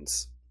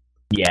minds.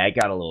 Yeah, it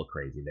got a little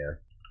crazy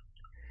there.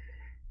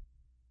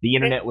 The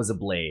internet was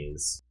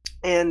ablaze.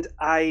 And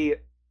I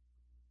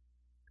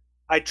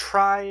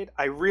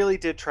really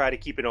did try to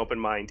keep an open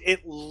mind.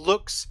 It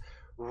looks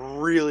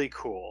really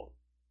cool.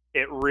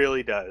 It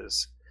really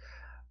does.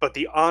 But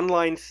the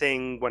online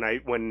thing,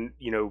 when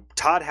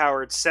Todd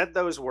Howard said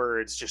those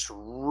words, just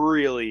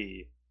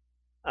really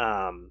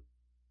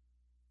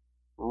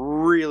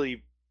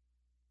really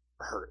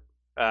hurt.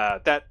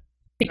 That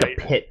I think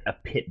a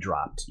pit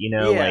dropped,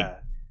 like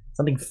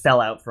something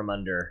fell out from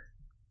under,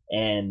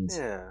 and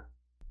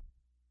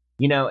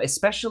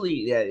especially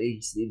you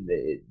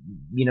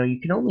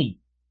can only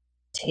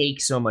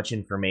take so much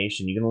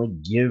information, you can only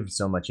give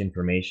so much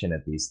information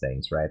at these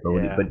things, right?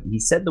 But he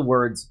said the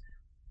words,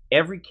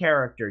 "Every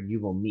character you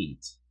will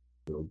meet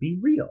will be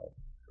real."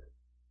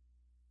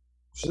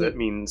 So that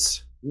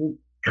means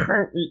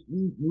currently,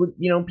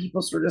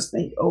 people sort of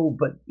think, oh,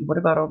 but what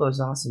about all those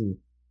awesome,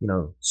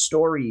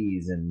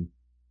 stories and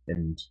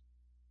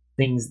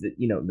things that,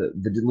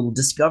 the little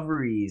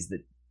discoveries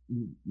that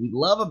we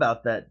love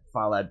about that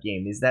Fallout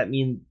game? Does that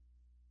mean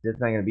it's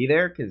not going to be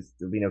there because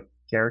there'll be no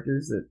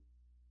characters that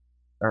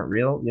aren't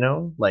real,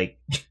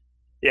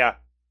 Yeah.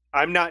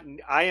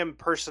 I am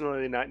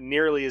personally not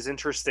nearly as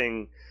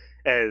interesting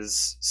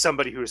as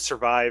somebody who has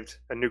survived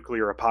a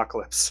nuclear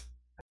apocalypse.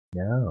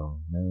 No,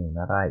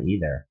 not I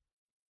either.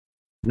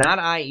 Not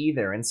I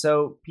either. And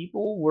so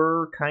people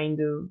were kind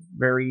of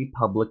very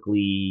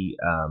publicly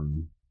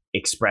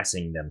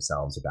expressing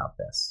themselves about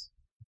this.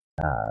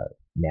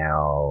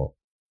 Now,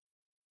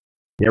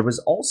 There was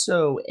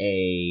also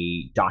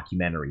a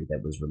documentary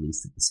that was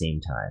released at the same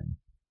time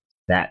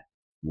that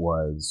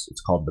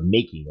it's called The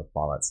Making of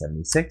Fallout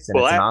 76, and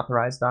it's an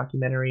authorized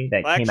documentary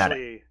that came out.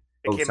 It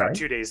came out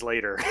 2 days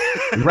later.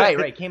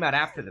 Right. Came out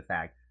after the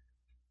fact.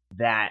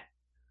 That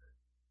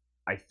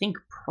I think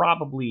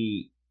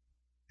probably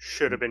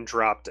should have been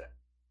dropped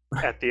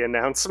at the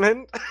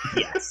announcement.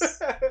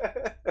 Yes.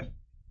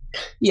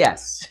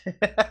 Yes.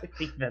 I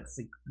think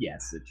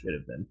yes, it should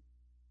have been.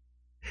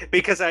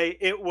 Because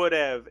it would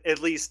have, at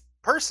least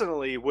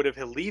personally, would have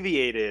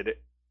alleviated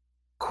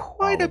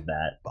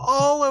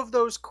all of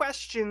those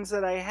questions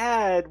that I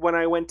had when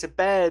I went to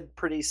bed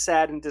pretty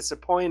sad and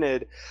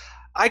disappointed.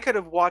 I could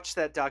have watched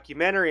that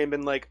documentary and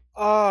been like,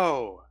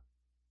 oh,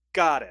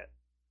 got it.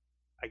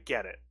 I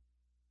get it.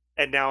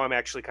 And now I'm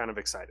actually kind of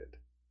excited.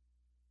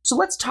 So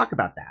let's talk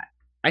about that.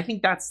 I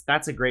think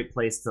that's a great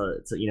place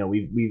to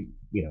we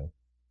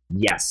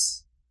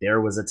yes,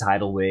 there was a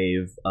tidal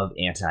wave of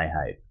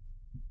anti-hype.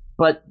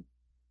 But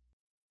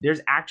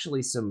there's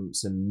actually some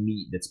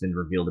meat that's been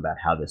revealed about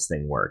how this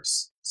thing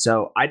works.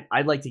 So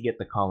I'd like to get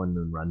the Colin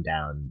Moon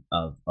rundown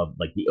of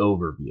like the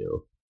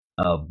overview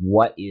of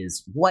what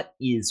is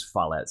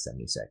Fallout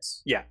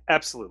 76. Yeah,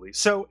 absolutely.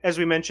 So as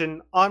we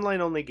mentioned,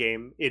 online only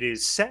game. It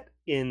is set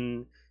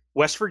in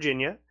West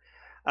Virginia,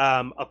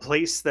 a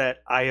place that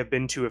I have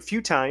been to a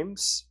few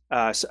times,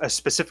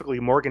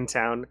 specifically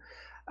Morgantown,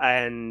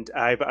 and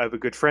I have a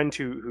good friend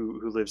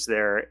who lives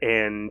there,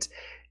 and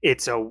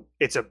it's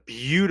a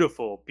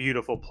beautiful,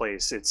 beautiful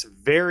place. It's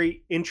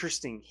very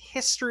interesting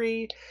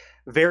history,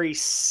 very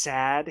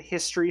sad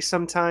history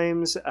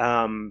sometimes,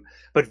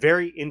 but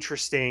very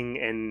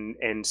interesting,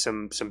 and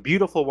some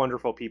beautiful,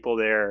 wonderful people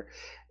there.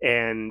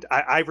 And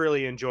I've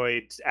really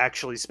enjoyed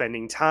actually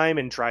spending time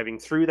and driving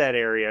through that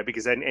area,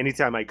 because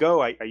anytime I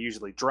go, I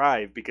usually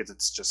drive, because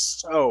it's just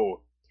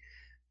so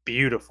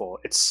beautiful.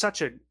 It's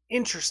such an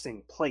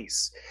interesting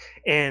place.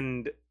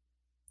 And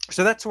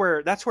so that's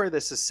where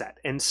this is set.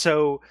 And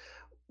so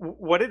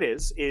what it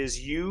is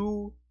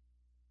you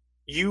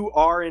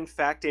are in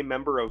fact a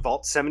member of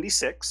Vault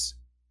 76.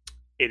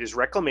 It is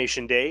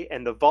Reclamation Day,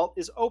 and the vault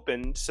is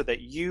opened so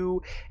that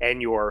you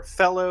and your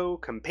fellow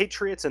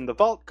compatriots in the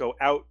vault go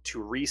out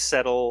to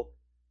resettle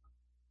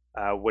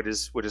what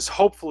is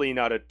hopefully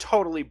not a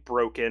totally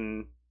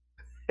broken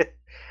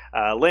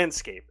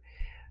landscape,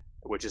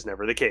 which is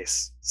never the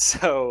case.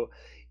 So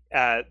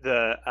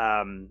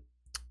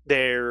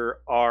there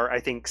are,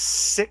 I think,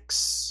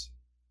 6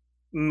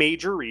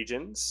 major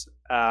regions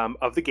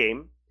of the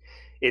game.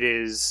 It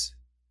is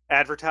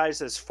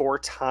advertised as 4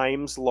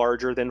 times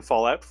larger than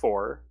Fallout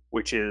 4,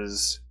 which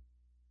is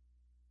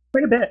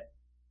quite a bit.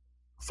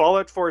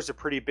 Fallout 4 is a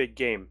pretty big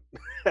game,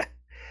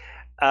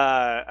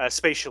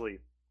 spatially.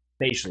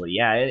 Spatially,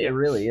 yeah, it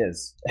really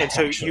is. And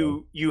so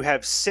you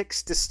have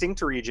 6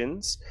 distinct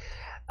regions.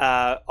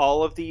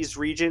 All of these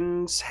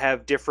regions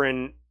have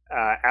different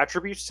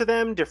attributes to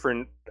them,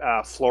 different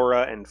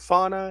flora and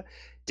fauna,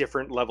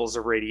 different levels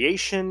of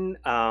radiation,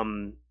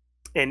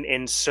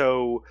 and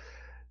so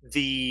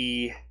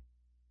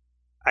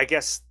I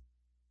guess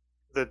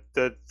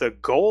the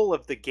goal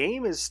of the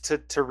game is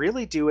to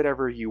really do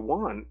whatever you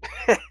want.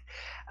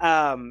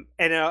 And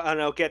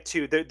I'll get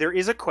to there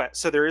is a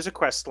quest. So there is a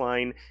quest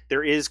line.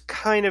 There is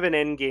kind of an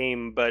end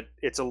game, but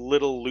it's a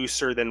little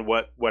looser than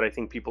what I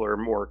think people are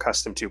more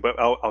accustomed to. But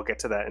I'll get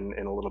to that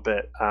in a little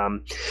bit.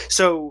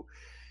 So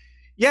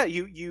yeah,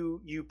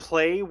 you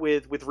play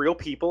with real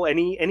people.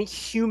 Any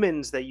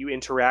humans that you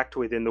interact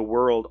with in the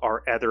world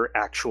are other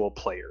actual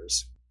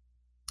players,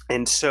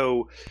 and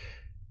so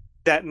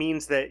that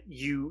means that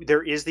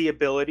there is the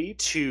ability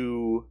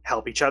to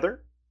help each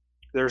other.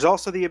 There's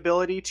also the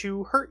ability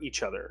to hurt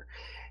each other,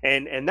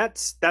 and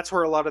that's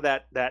where a lot of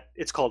that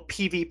it's called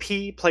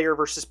PvP, player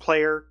versus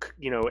player,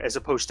 as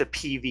opposed to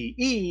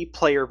PvE,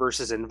 player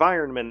versus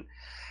environment.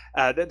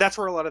 That's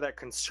where a lot of that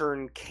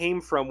concern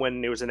came from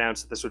when it was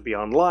announced that this would be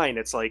online.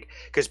 It's like,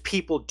 because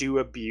people do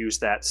abuse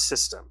that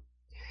system.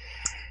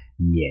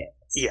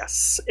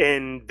 Yes,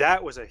 and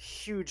that was a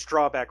huge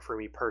drawback for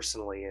me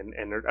personally, and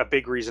a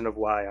big reason of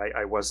why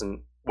I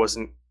wasn't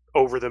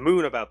over the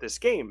moon about this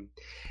game.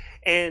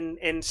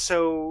 And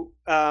so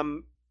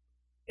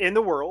in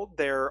the world,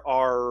 there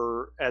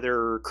are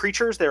other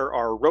creatures, there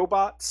are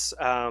robots,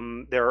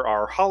 there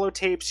are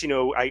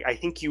holotapes. I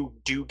think you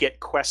do get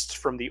quests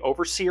from the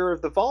overseer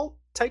of the vault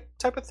type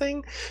of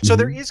thing. So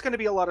there is going to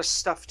be a lot of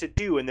stuff to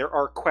do, and there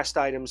are quest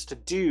items to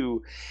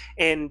do,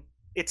 and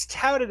it's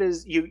touted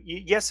as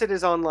yes, it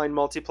is online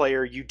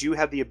multiplayer. You do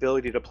have the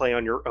ability to play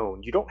on your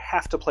own. You don't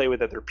have to play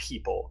with other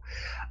people.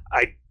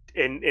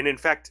 And in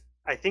fact,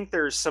 I think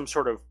there's some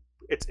sort of,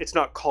 it's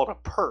not called a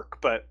perk,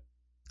 but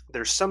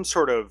there's some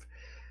sort of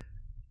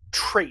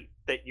trait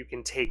that you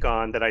can take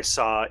on that I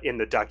saw in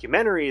the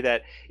documentary,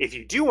 that if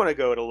you do want to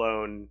go it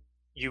alone,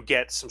 you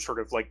get some sort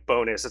of like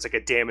bonus. It's like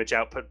a damage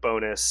output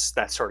bonus,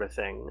 that sort of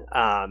thing.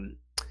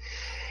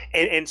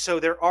 And so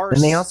there are,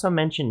 and they also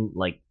mentioned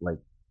like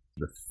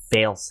the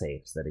fail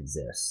safes that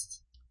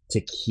exist to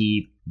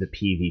keep the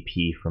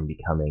PvP from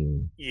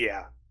becoming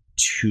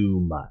too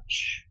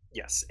much.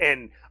 Yes,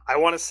 and I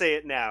want to say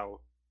it now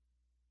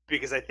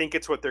because I think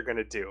it's what they're going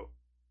to do.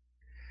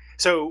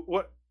 So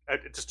what?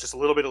 Just a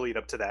little bit of lead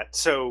up to that.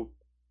 So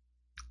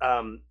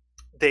um,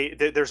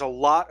 there's a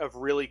lot of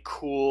really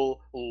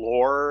cool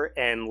lore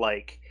and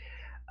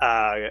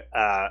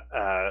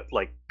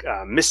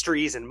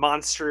mysteries and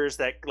monsters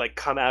that like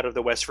come out of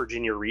the West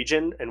Virginia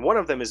region, and one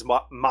of them is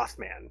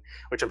Mothman,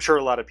 which I'm sure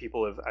a lot of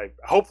people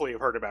hopefully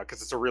have heard about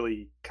because it's a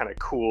really kind of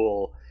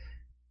cool,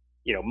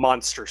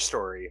 monster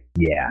story.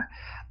 Yeah.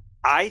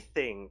 I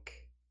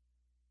think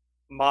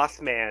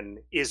Mothman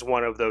is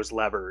one of those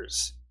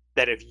levers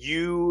that if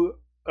you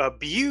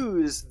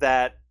abuse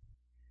that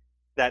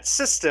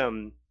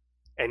system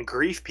and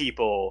grief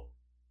people,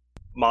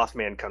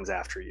 Mothman comes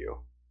after you.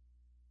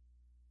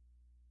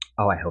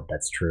 Oh, I hope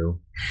that's true.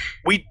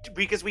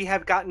 Because we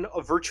have gotten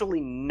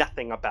virtually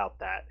nothing about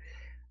that,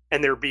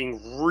 and they're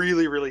being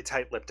really, really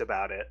tight-lipped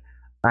about it.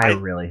 I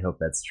really hope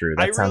that's true.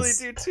 That really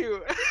do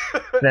too.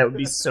 That would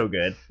be so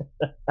good.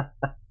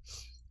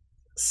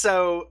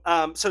 So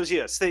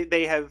yes,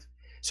 they have.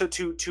 So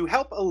to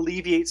help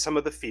alleviate some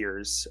of the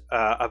fears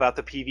about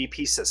the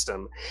PvP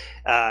system,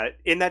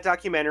 in that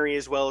documentary,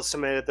 as well as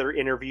some other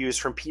interviews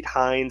from Pete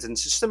Hines and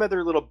just some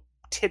other little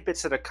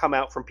tidbits that have come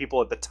out from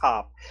people at the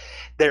top,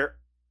 there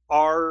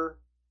are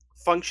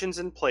functions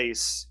in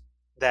place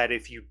that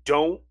if you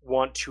don't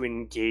want to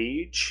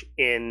engage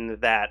in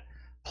that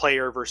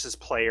player versus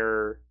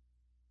player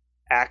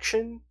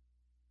action,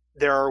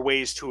 there are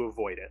ways to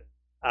avoid it.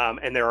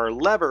 And there are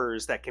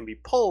levers that can be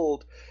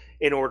pulled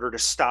in order to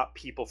stop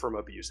people from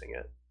abusing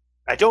it.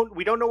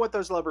 We don't know what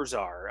those levers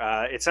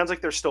are. It sounds like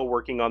they're still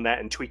working on that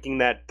and tweaking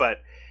that, but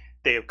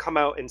they have come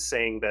out and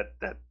saying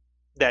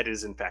that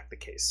is in fact the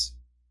case.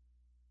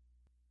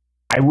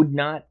 I would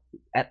not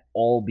at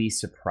all be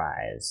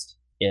surprised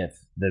if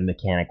the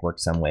mechanic worked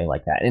some way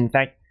like that. In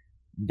fact,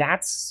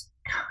 that's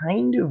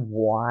kind of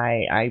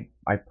why I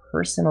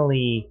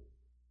personally,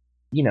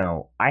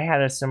 I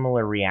had a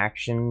similar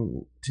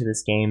reaction to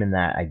this game in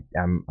that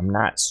I'm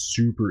not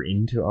super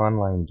into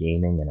online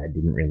gaming, and I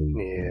didn't really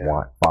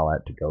want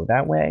Fallout to go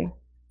that way.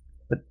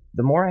 But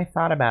the more I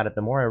thought about it,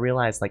 the more I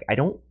realized, like, I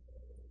don't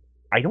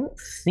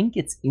think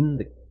it's in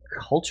the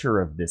culture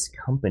of this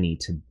company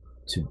to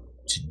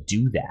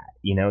do that,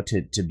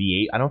 to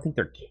be. I don't think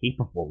they're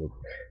capable of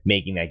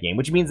making that game,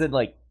 which means that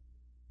like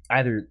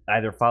either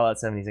Fallout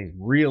 76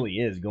 really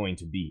is going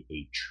to be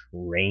a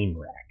train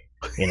wreck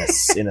in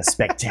a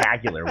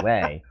spectacular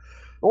way,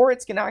 or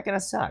it's not going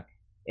to suck.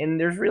 And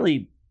there's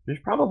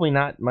probably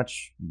not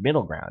much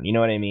middle ground. You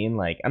know what I mean?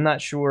 Like, I'm not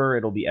sure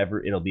it'll be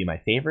my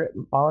favorite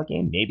Fallout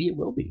game. Maybe it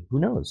will be. Who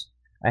knows?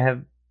 I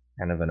have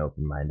kind of an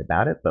open mind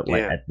about it, but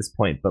like at this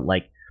point, but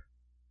like,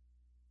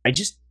 I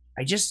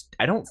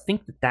don't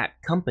think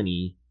that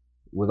company,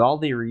 with all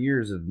their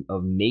years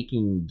of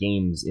making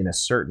games in a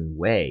certain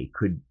way,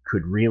 could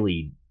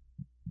really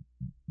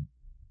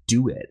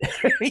do it.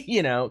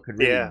 Could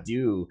really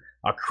do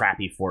a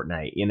crappy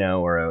Fortnite,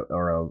 or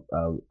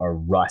a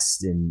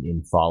Rust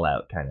in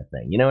Fallout kind of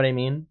thing. You know what I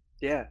mean?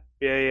 Yeah.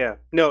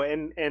 No,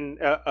 and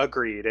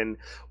agreed. And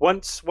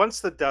once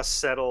the dust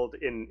settled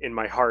in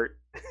my heart,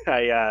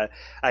 I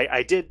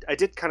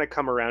did kind of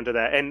come around to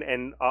that,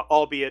 and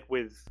albeit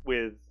with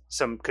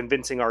some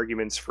convincing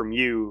arguments from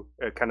you,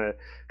 kind of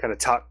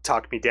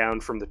talked me down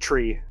from the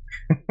tree.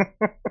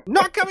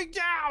 Not coming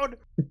down.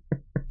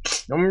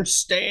 I'm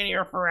staying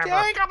here forever.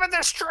 Staying up in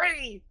this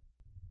tree.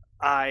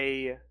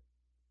 I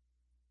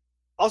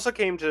also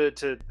came to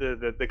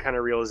the kind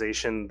of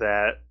realization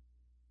that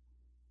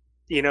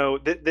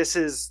this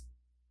is,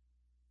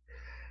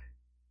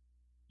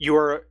 you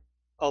are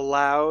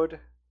allowed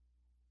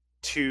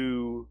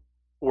to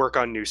work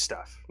on new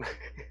stuff.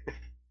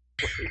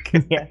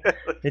 Yeah,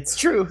 it's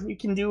true. You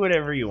can do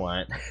whatever you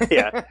want.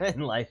 Yeah,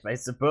 in life, I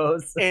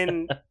suppose,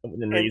 and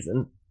within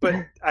reason.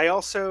 But I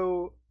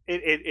also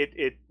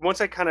it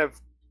once I kind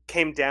of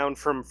came down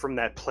from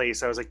that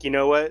place, I was like, you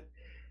know what?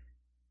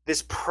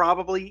 This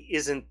probably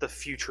isn't the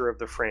future of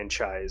the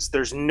franchise.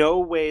 There's no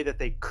way that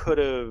they could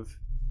have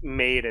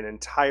made an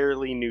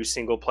entirely new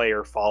single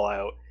player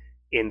Fallout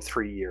in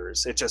 3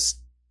 years.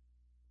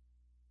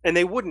 And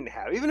they wouldn't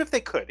have, even if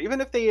they could, even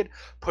if they had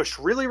pushed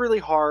really, really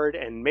hard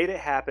and made it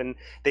happen,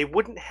 they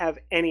wouldn't have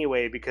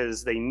anyway,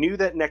 because they knew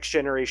that next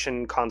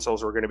generation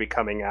consoles were going to be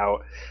coming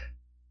out.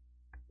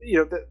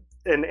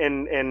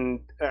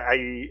 And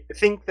I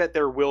think that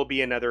there will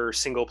be another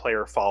single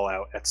player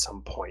Fallout at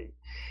some point.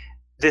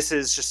 This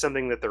is just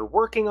something that they're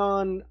working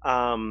on,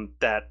 and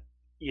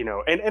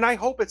I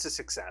hope it's a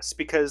success,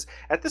 because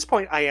at this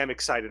point I am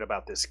excited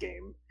about this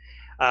game.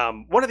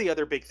 One of the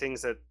other big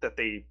things that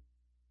they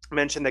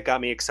mentioned that got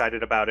me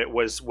excited about it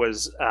was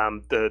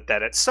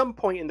that at some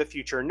point in the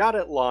future, not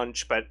at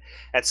launch, but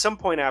at some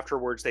point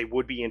afterwards, they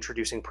would be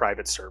introducing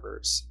private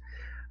servers.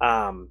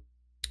 I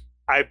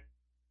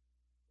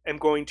am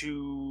going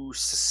to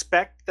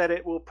suspect that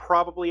it will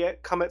probably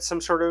come at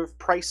some sort of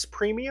price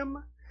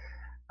premium,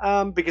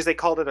 because they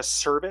called it a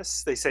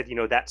service. They said,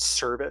 that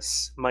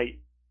service might,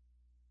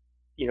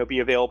 be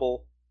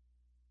available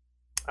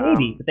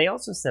Maybe, but they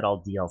also said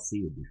all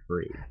DLC would be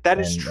free. That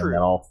is true. And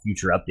that all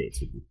future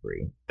updates would be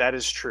free. That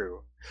is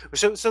true.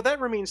 So that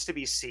remains to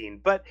be seen.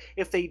 But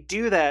if they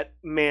do that,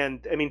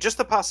 man, I mean, just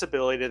the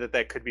possibility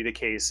that could be the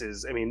case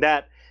is, I mean,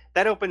 that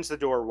opens the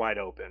door wide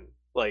open.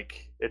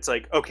 Like, it's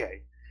like,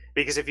 okay,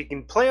 because if you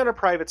can play on a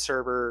private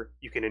server,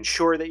 you can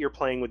ensure that you're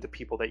playing with the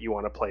people that you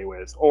want to play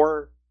with,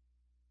 or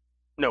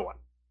no one.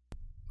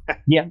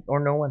 Yeah, or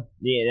no one.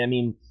 Yeah, I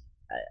mean,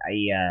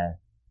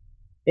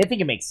 I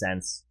think it makes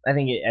sense. I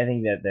think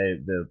that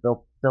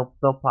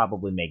they'll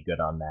probably make good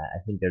on that. I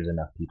think there's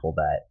enough people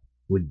that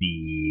would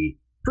be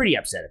pretty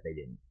upset if they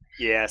didn't.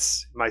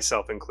 Yes,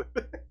 myself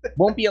included.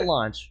 Won't be a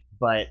launch,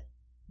 but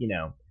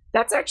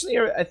that's actually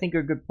I think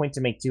a good point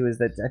to make too. Is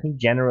that I think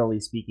generally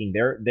speaking,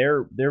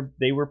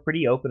 they were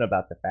pretty open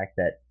about the fact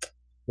that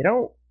they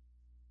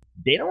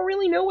don't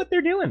really know what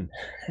they're doing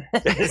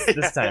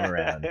this time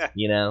around.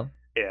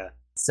 Yeah.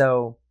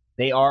 So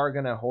they are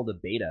going to hold a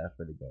beta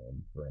for the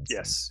game, for instance.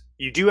 Yes.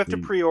 You do have to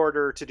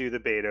pre-order to do the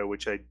beta,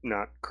 which I'm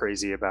not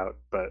crazy about,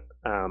 but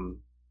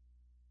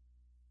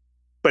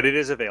it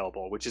is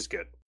available, which is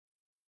good.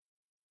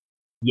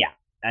 Yeah.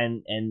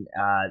 And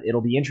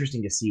it'll be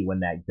interesting to see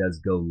when that does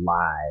go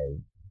live.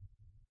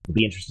 It'll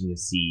be interesting to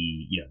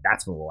see,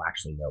 that's when we'll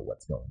actually know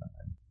what's going on.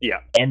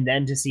 Yeah. And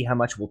then to see how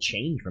much will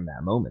change from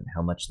that moment,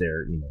 how much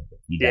their, the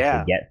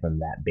feedback they get from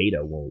that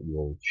beta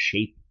will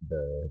shape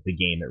the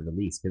game at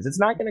release, because it's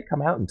not going to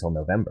come out until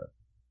November.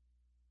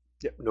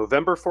 Yeah,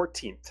 November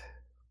 14th.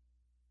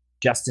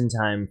 Just in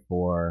time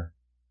for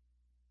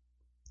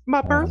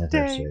my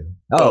birthday.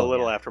 Oh, a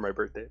little after my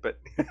birthday, but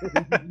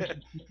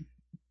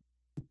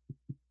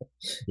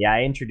yeah,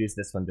 I introduced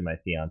this one to my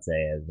fiance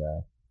as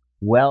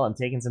well, I'm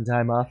taking some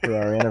time off for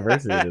our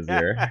anniversary this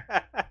year.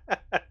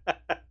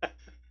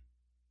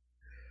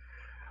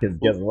 Because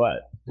guess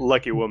what?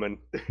 Lucky woman.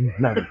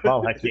 Not at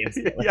all lucky.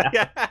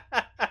 Yeah.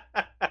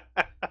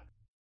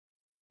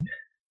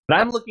 But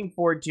I'm looking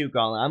forward to,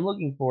 Colin. I'm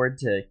looking forward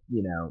to,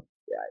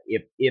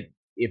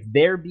 if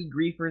there be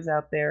griefers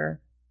out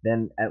there,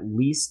 then at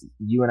least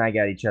you and I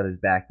got each other's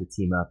back to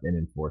team up and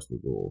enforce the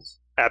rules.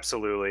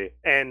 Absolutely.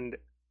 And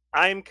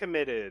I'm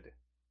committed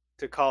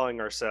to calling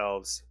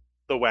ourselves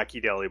the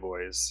Wacky Deli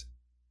Boys.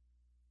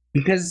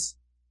 Because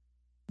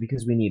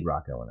we need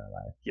Rocco in our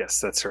life. Yes,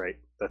 that's right.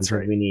 That's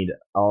right. We need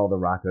all the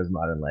Rocco's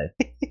Modern Life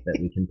that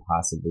we can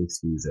possibly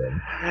squeeze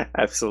in.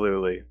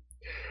 Absolutely.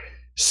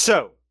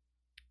 So,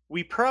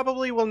 we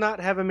probably will not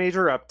have a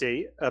major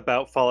update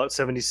about Fallout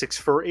 76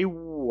 for a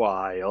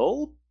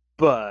while,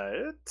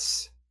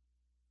 but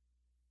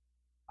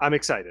I'm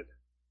excited.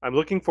 I'm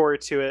looking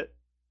forward to it.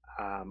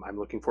 I'm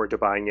looking forward to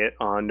buying it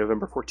on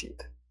November 14th.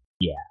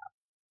 Yeah.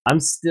 I'm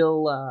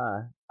still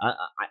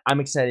I'm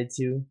excited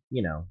too.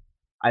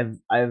 I've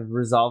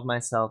resolved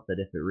myself that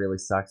if it really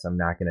sucks, I'm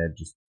not gonna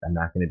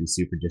be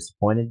super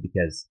disappointed,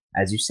 because,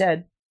 as you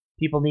said,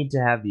 people need to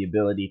have the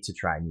ability to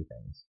try new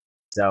things.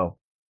 So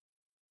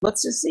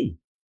let's just see.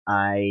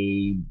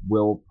 I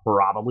will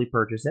probably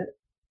purchase it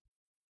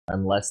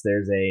unless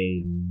there's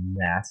a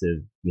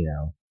massive,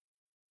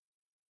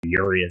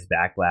 furious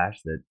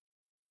backlash that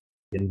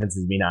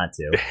convinces me not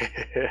to.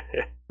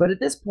 But at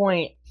this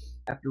point,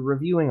 after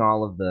reviewing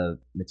all of the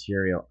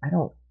material, I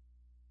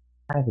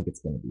think it's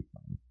going to be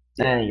fun.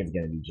 I think it's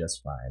going to be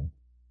just fine.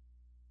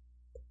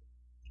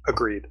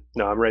 Agreed.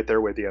 No, I'm right there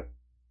with you.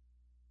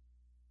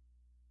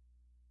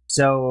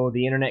 So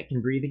the internet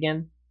can breathe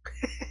again?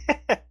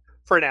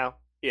 For now.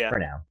 Yeah. For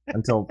now.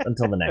 Until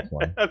the next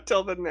one.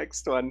 Until the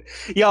next one.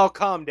 Y'all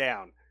calm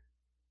down.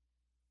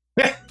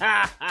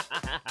 Yeah,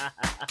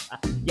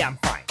 I'm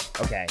fine.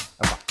 Okay.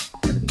 I'm fine.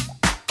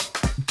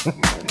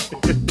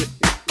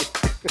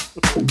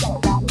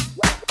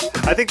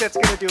 I think that's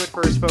going to do it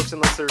for us, folks,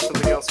 unless there's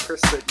something else,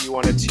 Chris, that you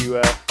wanted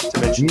to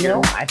mention.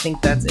 No, I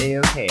think that's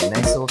A-okay. A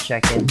nice little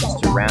check-in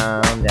just to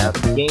round out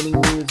the gaming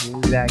news.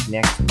 We'll be back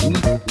next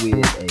week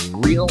with a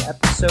real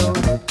episode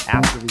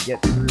after we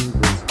get through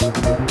this.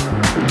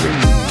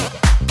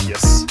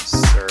 Yes,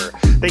 sir.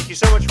 Thank you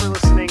so much for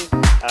listening.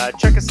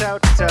 Check us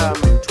out,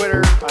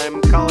 Twitter.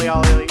 I'm Kali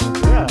Ollie.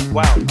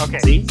 Wow, okay.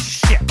 See?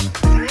 Shit.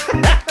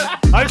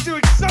 I'm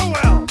doing so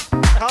well.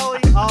 Kali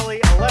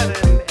Ollie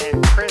 11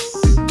 and Chris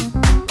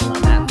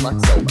on that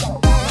Luxoba.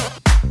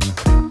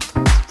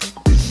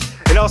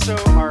 And also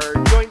our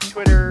joint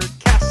Twitter,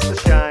 Cast the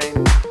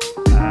Shine.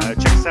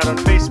 Check us out on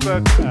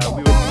Facebook.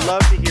 We would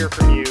love to hear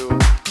from you.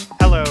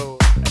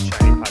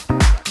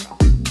 hello@shinypodcast.com.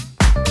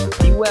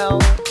 Be well,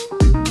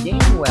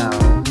 game well,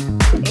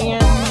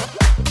 and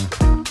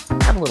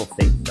have a little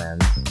faith,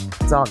 friends.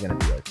 It's all gonna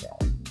be okay.